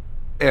ever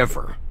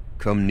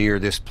come near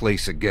this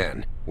place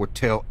again, or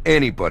tell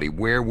anybody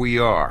where we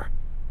are,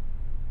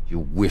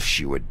 you'll wish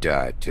you had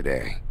died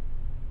today.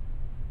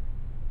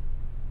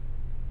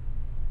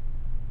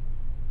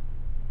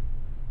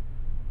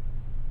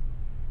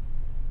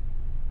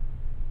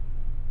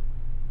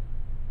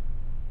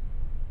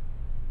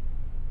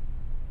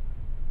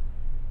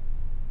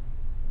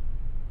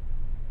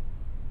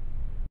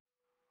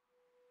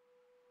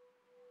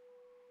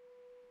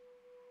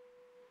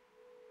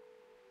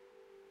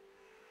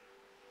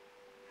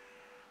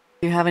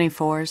 Do you have any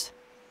 4s?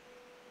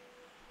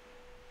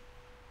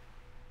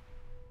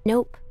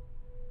 Nope.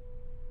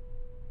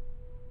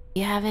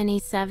 You have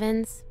any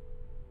 7s?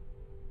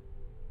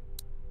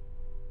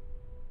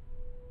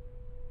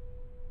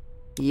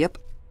 Yep.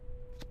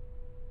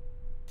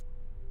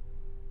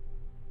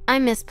 I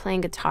miss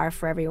playing guitar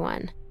for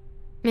everyone.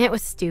 It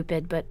was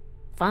stupid, but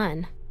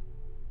fun.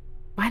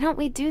 Why don't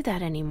we do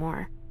that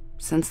anymore?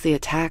 Since the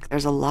attack,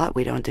 there's a lot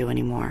we don't do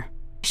anymore.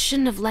 I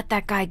shouldn't have let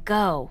that guy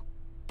go.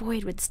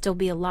 Boyd would still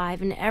be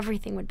alive and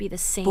everything would be the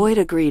same. Boyd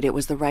agreed it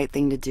was the right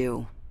thing to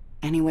do.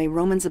 Anyway,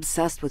 Roman's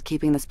obsessed with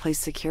keeping this place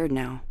secured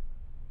now.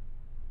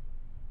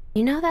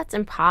 You know that's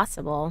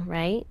impossible,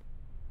 right?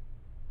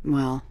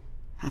 Well,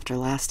 after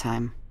last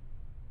time.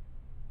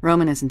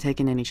 Roman isn't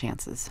taking any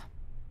chances.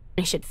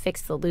 I should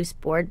fix the loose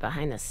board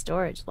behind the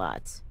storage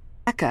lots.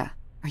 Becca,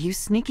 are you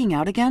sneaking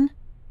out again?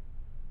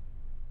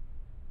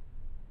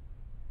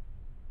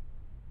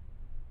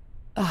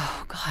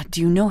 Oh, God, do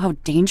you know how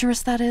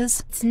dangerous that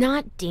is? It's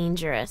not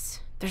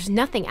dangerous. There's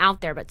nothing out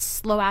there but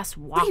slow-ass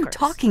walkers. What are you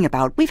talking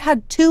about? We've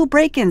had 2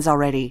 break-ins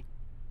already.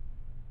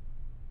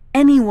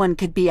 Anyone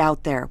could be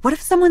out there. What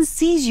if someone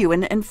sees you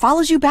and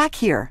follows you back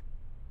here?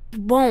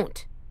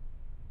 Won't.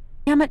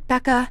 Damn it,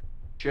 Becca.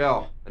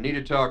 Shell, I need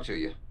to talk to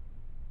you.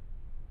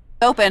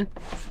 Open.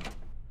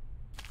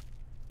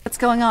 What's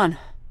going on?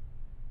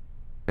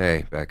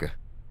 Hey, Becca.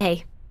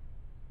 Hey.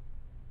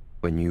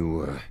 When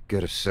you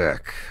get a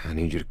sec, I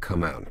need you to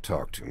come out and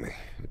talk to me.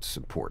 It's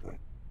important.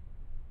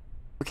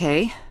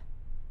 Okay.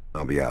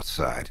 I'll be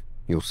outside.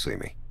 You'll see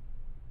me.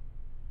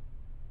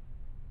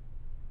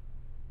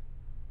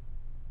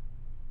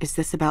 Is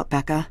this about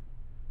Becca?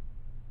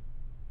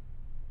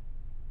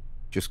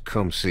 Just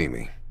come see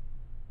me.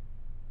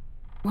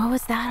 What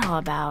was that all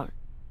about?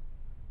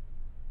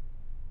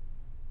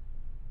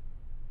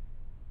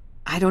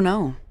 I don't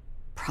know.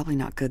 Probably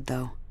not good,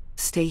 though.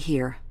 Stay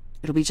here.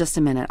 It'll be just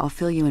a minute. I'll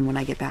fill you in when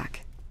I get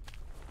back.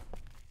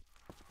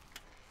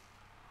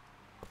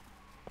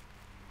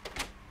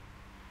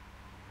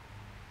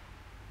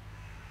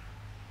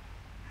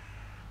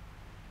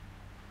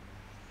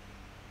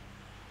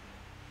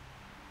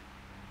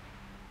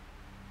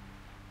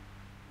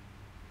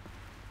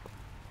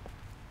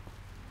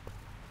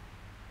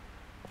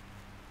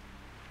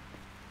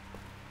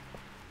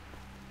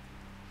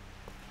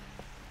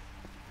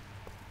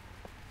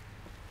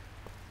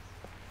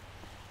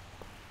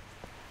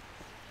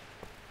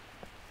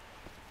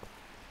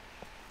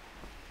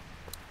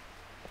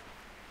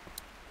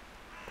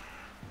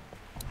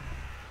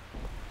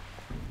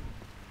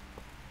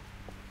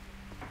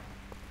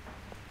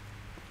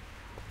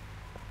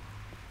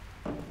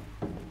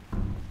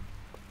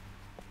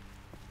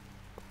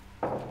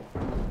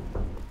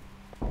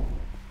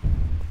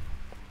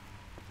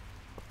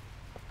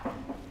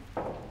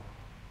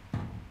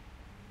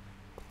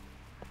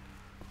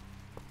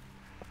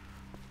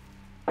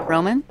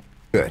 Roman?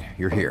 Good,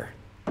 you're here.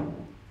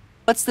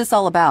 What's this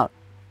all about?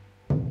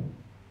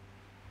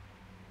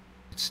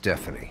 It's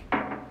Stephanie.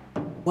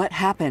 What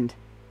happened?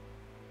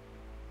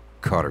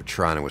 Caught her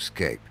trying to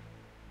escape.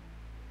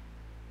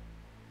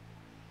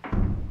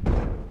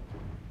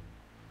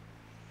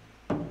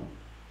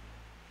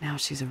 Now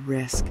she's a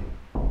risk.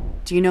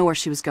 Do you know where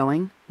she was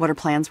going? What her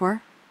plans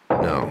were?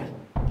 No.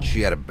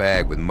 She had a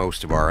bag with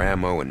most of our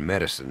ammo and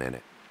medicine in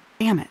it.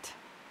 Damn it.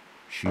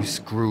 She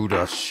screwed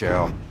us,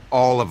 Shell.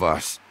 All of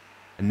us.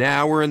 And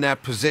now we're in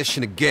that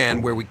position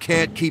again where we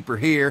can't keep her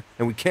here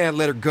and we can't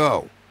let her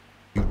go.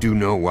 You do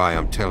know why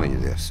I'm telling you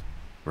this,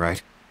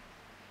 right?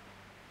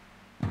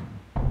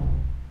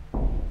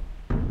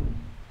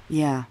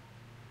 Yeah.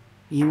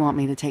 You want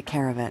me to take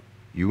care of it.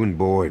 You and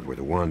Boyd were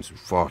the ones who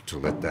fought to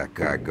let that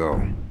guy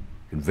go.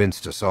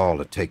 Convinced us all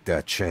to take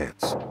that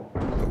chance.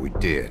 But we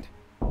did.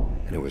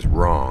 And it was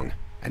wrong.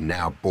 And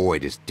now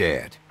Boyd is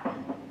dead.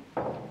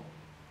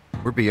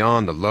 We're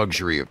beyond the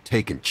luxury of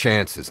taking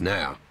chances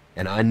now.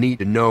 And I need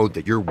to know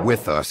that you're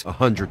with us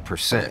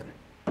 100%.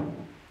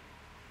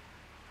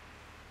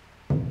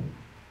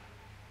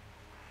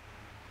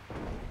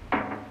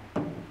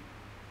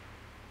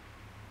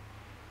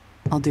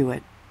 I'll do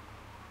it.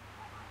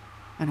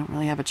 I don't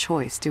really have a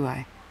choice, do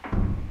I?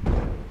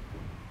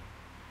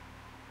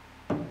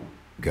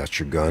 Got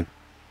your gun?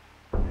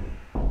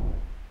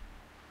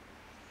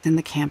 It's in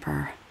the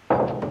camper.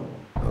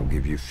 I'll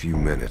give you a few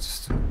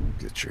minutes to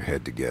get your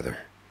head together.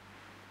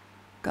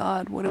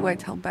 God, what do I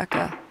tell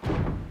Becca?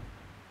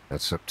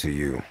 That's up to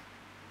you.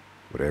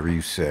 Whatever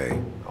you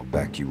say, I'll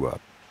back you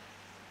up.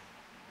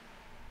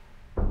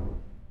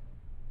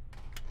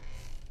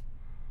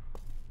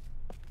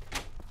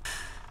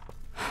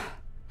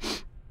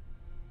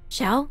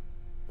 Shell?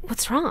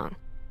 What's wrong?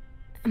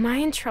 Am I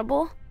in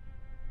trouble?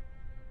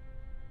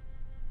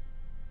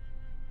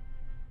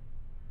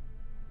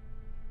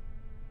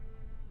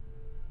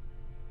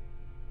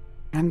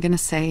 What I'm gonna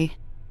say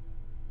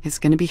is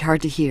gonna be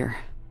hard to hear.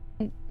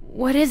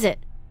 What is it?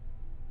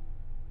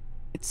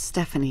 It's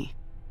Stephanie.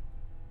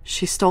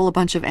 She stole a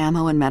bunch of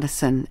ammo and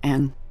medicine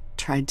and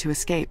tried to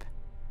escape.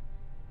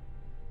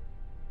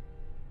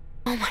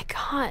 Oh my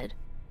God.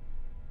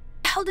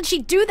 hell did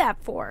she do that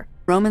for?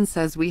 Roman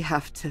says we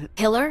have to...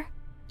 Kill her?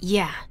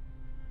 Yeah.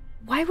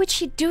 Why would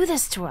she do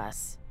this to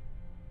us?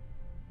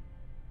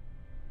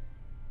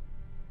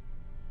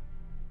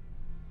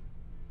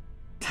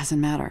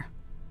 Doesn't matter.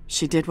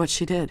 She did what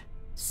she did.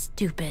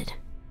 Stupid.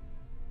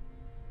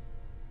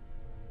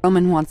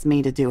 Roman wants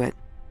me to do it.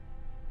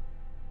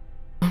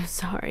 I'm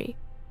sorry.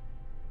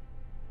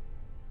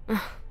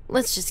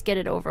 Let's just get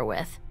it over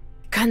with.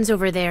 Gun's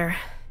over there,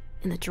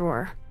 in the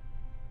drawer.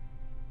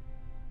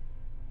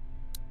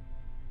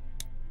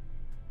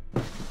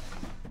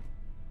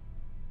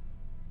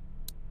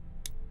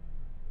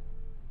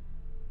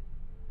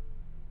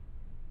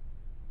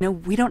 No,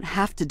 we don't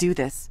have to do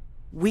this.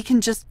 We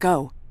can just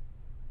go.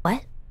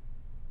 What?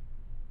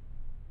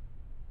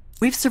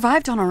 We've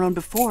survived on our own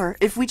before.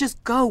 If we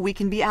just go, we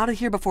can be out of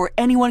here before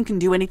anyone can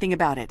do anything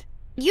about it.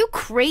 You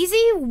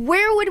crazy?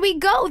 Where would we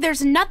go?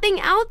 There's nothing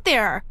out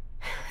there.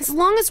 As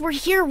long as we're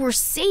here, we're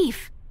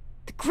safe.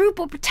 The group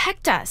will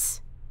protect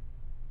us.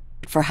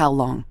 For how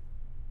long?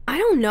 I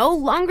don't know.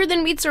 Longer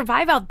than we'd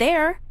survive out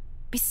there.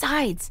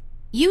 Besides,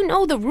 you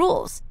know the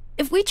rules.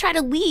 If we try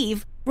to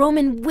leave,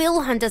 Roman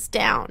will hunt us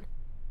down.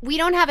 We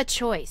don't have a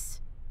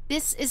choice.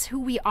 This is who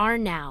we are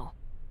now.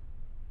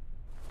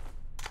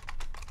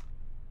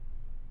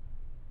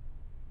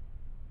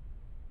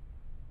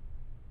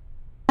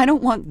 I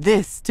don't want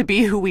this to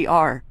be who we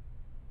are.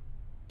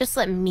 Just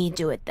let me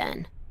do it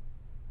then.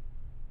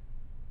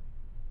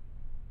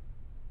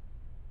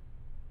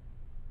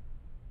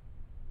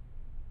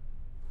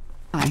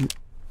 Fine.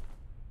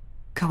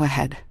 Go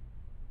ahead.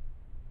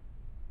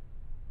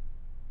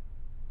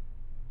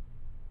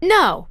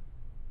 No!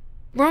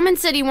 Roman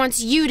said he wants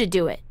you to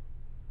do it.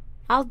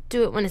 I'll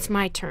do it when it's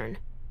my turn.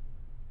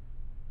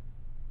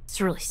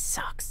 This really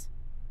sucks.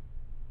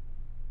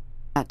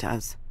 That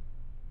does.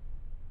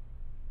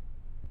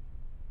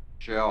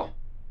 Shell,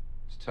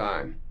 it's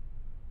time.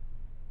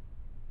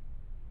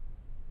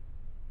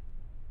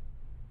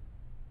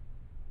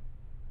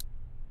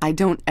 I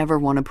don't ever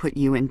want to put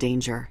you in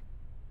danger.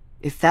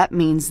 If that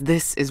means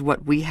this is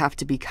what we have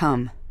to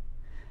become,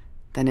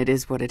 then it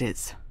is what it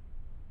is.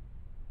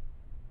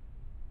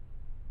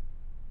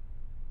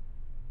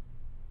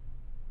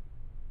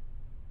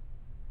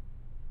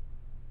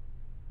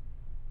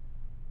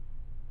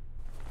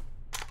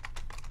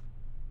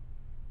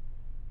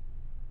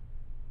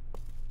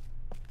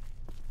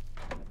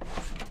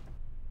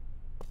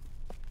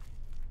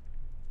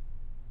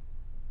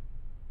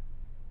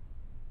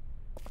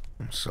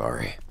 I'm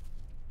sorry.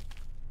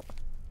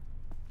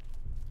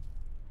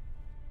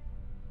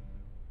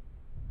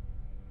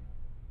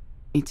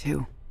 Me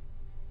too.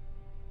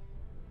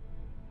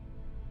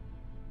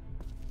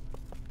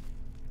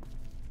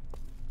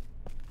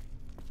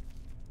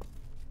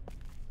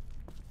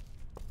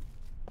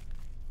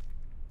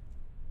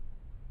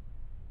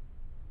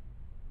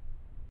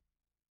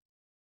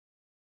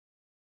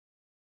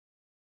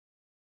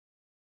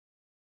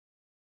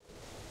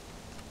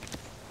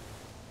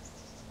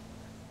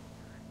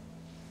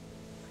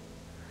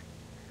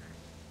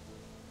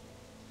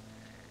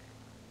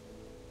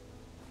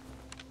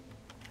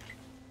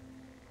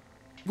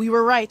 We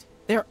were right.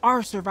 There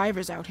are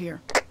survivors out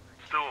here.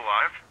 Still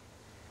alive?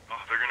 Oh,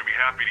 they're gonna be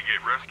happy to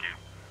get rescued.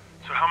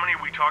 So how many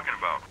are we talking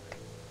about?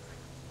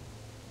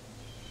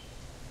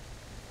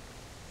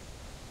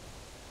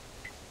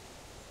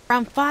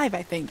 Around 5,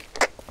 I think.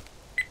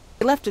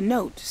 They left a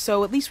note,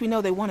 so at least we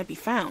know they want to be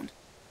found.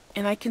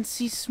 And I can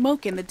see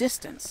smoke in the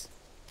distance.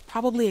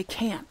 Probably a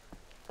camp.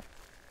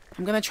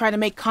 I'm gonna try to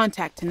make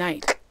contact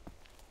tonight.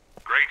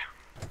 Great.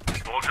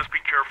 Well, just be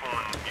careful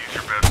and use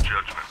your best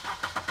judgment.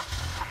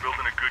 We're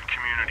building a good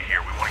community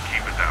here. We want to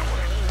keep it that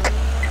way.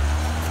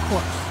 Of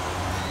course.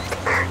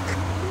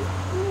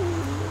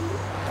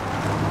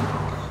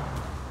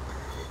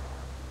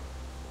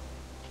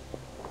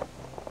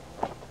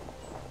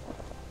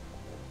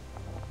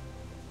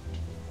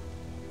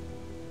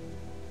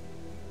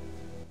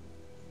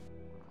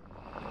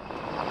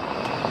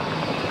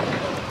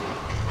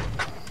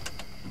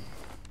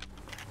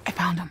 I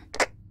found him.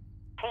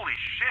 Holy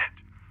shit.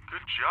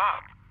 Good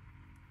job.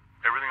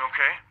 Everything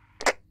okay?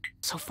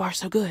 So far,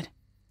 so good.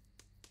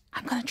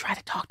 I'm gonna try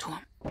to talk to him.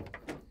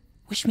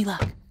 Wish me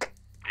luck.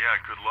 Yeah,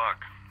 good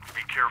luck.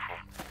 Be careful.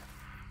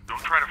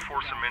 Don't try to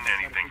force them into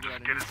anything.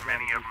 Just get as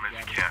many of them as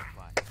you can.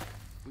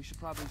 We should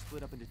probably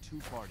split up into 2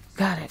 parties.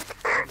 Got it.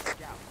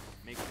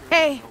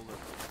 Hey!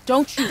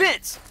 Don't you...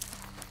 Vince!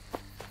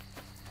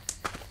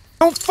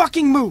 Don't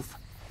fucking move!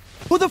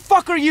 Who the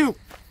fuck are you?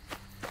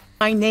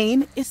 My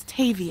name is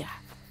Tavia.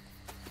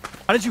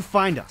 How did you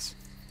find us?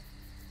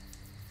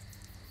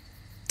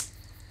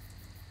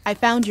 I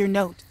found your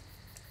note.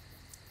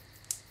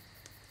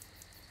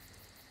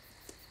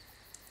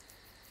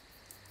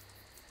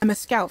 I'm a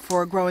scout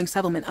for a growing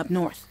settlement up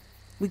north.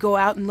 We go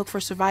out and look for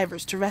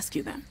survivors to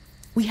rescue them.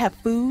 We have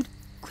food,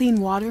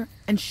 clean water,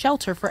 and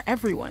shelter for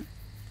everyone.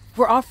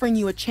 We're offering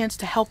you a chance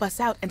to help us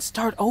out and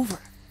start over.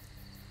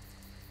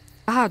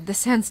 God, this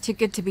sounds too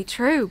good to be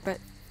true, but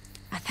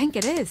I think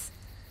it is.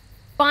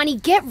 Bonnie,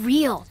 get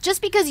real.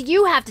 Just because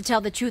you have to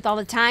tell the truth all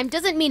the time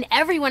doesn't mean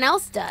everyone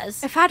else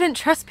does. If I didn't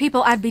trust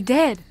people, I'd be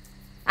dead.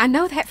 I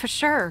know that for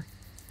sure.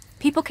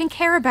 People can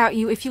care about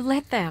you if you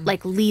let them.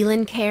 Like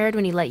Leland cared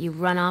when he let you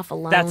run off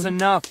alone. That's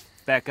enough,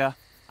 Becca.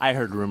 I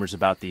heard rumors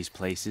about these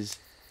places.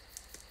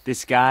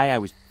 This guy I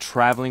was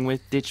traveling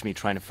with ditched me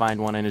trying to find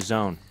one on his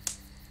own.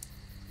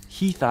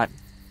 He thought,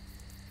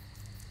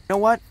 you know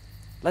what?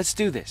 Let's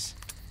do this.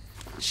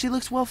 She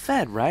looks well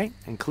fed, right?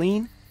 And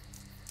clean?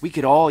 We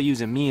could all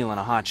use a meal and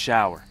a hot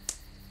shower.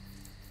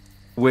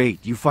 Wait,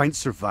 you find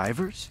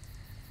survivors?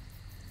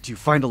 Do you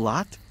find a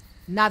lot?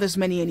 Not as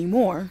many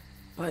anymore,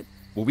 but...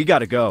 Well, we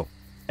gotta go.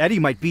 Eddie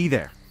might be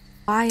there.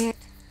 Quiet.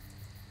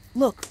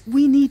 Look,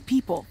 we need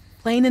people.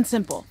 Plain and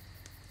simple.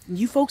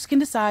 You folks can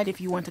decide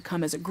if you want to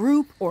come as a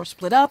group, or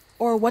split up,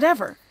 or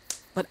whatever.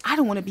 But I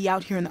don't want to be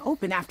out here in the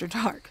open after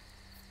dark.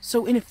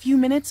 So in a few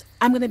minutes,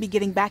 I'm going to be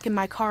getting back in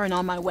my car and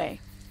on my way.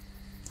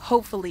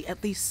 Hopefully,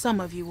 at least some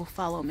of you will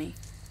follow me.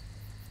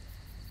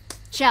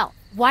 Shell,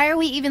 why are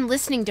we even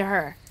listening to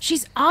her?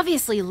 She's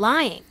obviously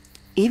lying.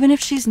 Even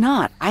if she's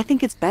not, I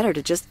think it's better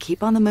to just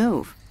keep on the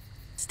move.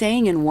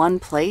 Staying in one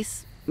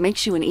place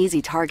makes you an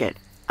easy target.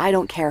 I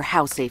don't care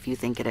how safe you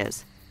think it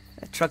is.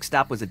 That truck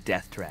stop was a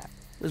death trap.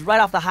 It was right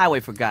off the highway,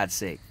 for God's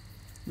sake.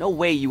 No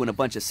way you and a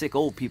bunch of sick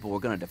old people were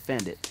gonna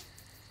defend it.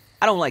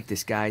 I don't like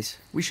this, guys.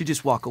 We should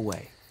just walk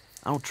away.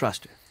 I don't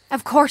trust her.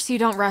 Of course you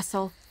don't,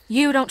 Russell.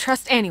 You don't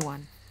trust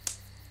anyone.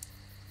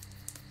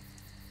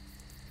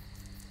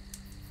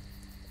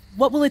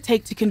 What will it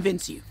take to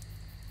convince you?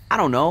 I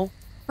don't know.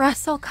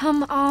 Russell,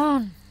 come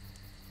on.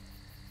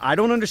 I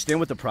don't understand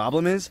what the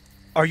problem is.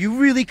 Are you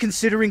really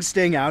considering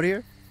staying out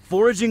here?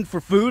 Foraging for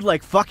food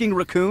like fucking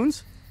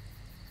raccoons?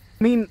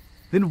 I mean,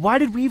 then why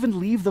did we even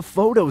leave the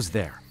photos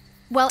there?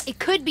 Well, it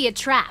could be a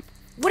trap.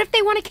 What if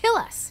they want to kill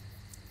us?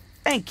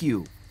 Thank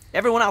you.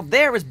 Everyone out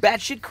there is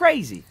batshit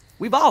crazy.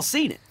 We've all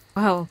seen it.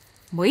 Well,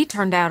 we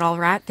turned out all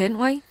right, didn't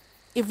we?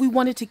 If we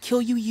wanted to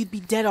kill you, you'd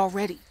be dead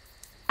already.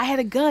 I had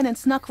a gun and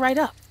snuck right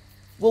up.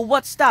 Well,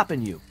 what's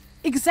stopping you?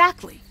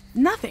 Exactly.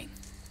 Nothing.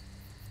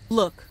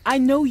 Look, I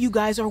know you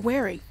guys are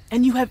wary,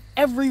 and you have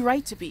every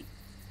right to be.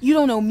 You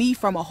don't know me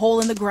from a hole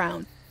in the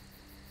ground.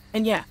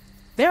 And yeah,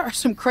 there are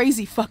some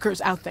crazy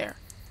fuckers out there.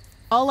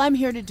 All I'm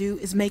here to do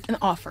is make an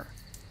offer.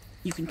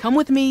 You can come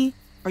with me,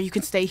 or you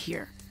can stay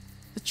here.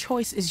 The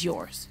choice is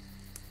yours.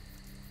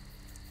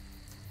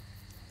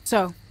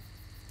 So,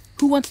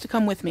 who wants to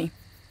come with me?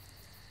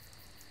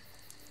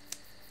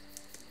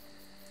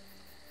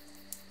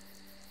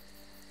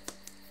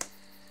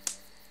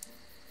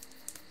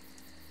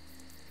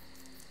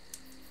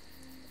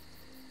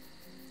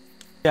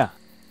 Yeah.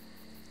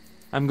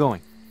 I'm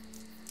going.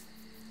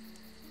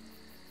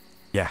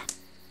 Yeah,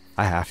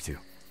 I have to.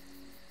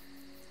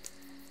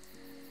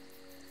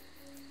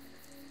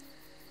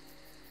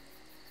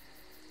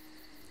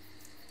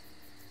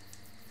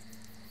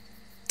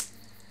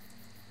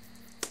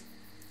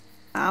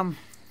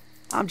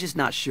 I'm just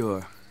not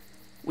sure.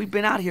 We've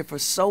been out here for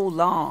so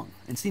long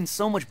and seen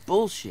so much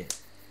bullshit.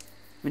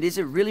 I mean, is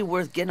it really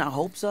worth getting our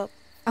hopes up?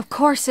 Of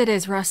course it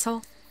is,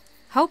 Russell.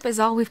 Hope is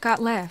all we've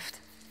got left.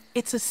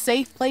 It's a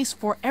safe place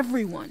for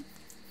everyone.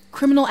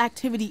 Criminal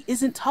activity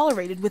isn't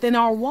tolerated within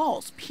our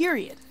walls,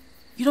 period.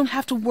 You don't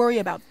have to worry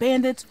about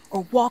bandits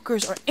or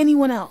walkers or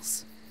anyone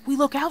else. We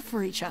look out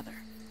for each other.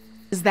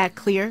 Is that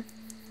clear?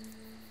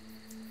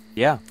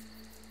 Yeah,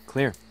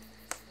 clear.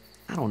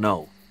 I don't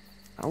know.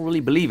 I don't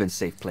really believe in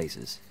safe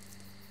places.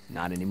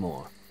 Not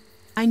anymore.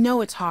 I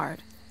know it's hard,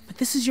 but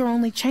this is your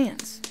only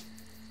chance.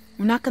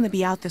 We're not going to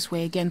be out this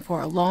way again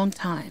for a long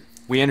time.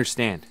 We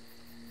understand.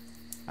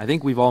 I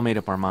think we've all made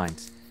up our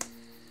minds.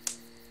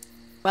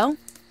 Well,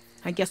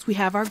 I guess we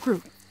have our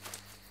group.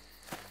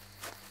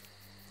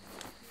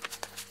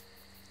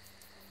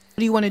 What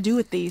do you want to do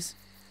with these?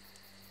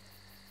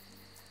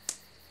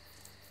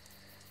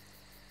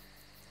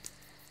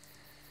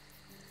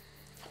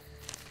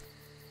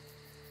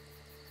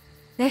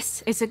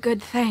 This is a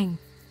good thing.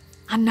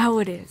 I know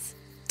it is.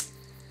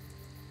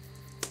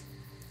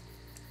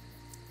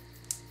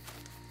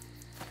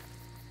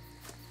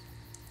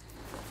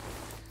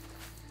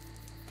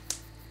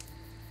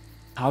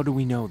 How do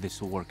we know this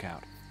will work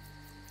out?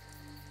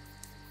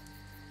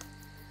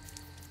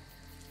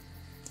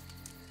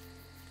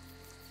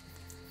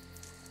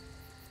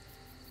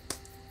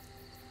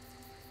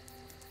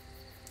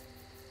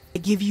 I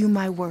give you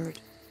my word.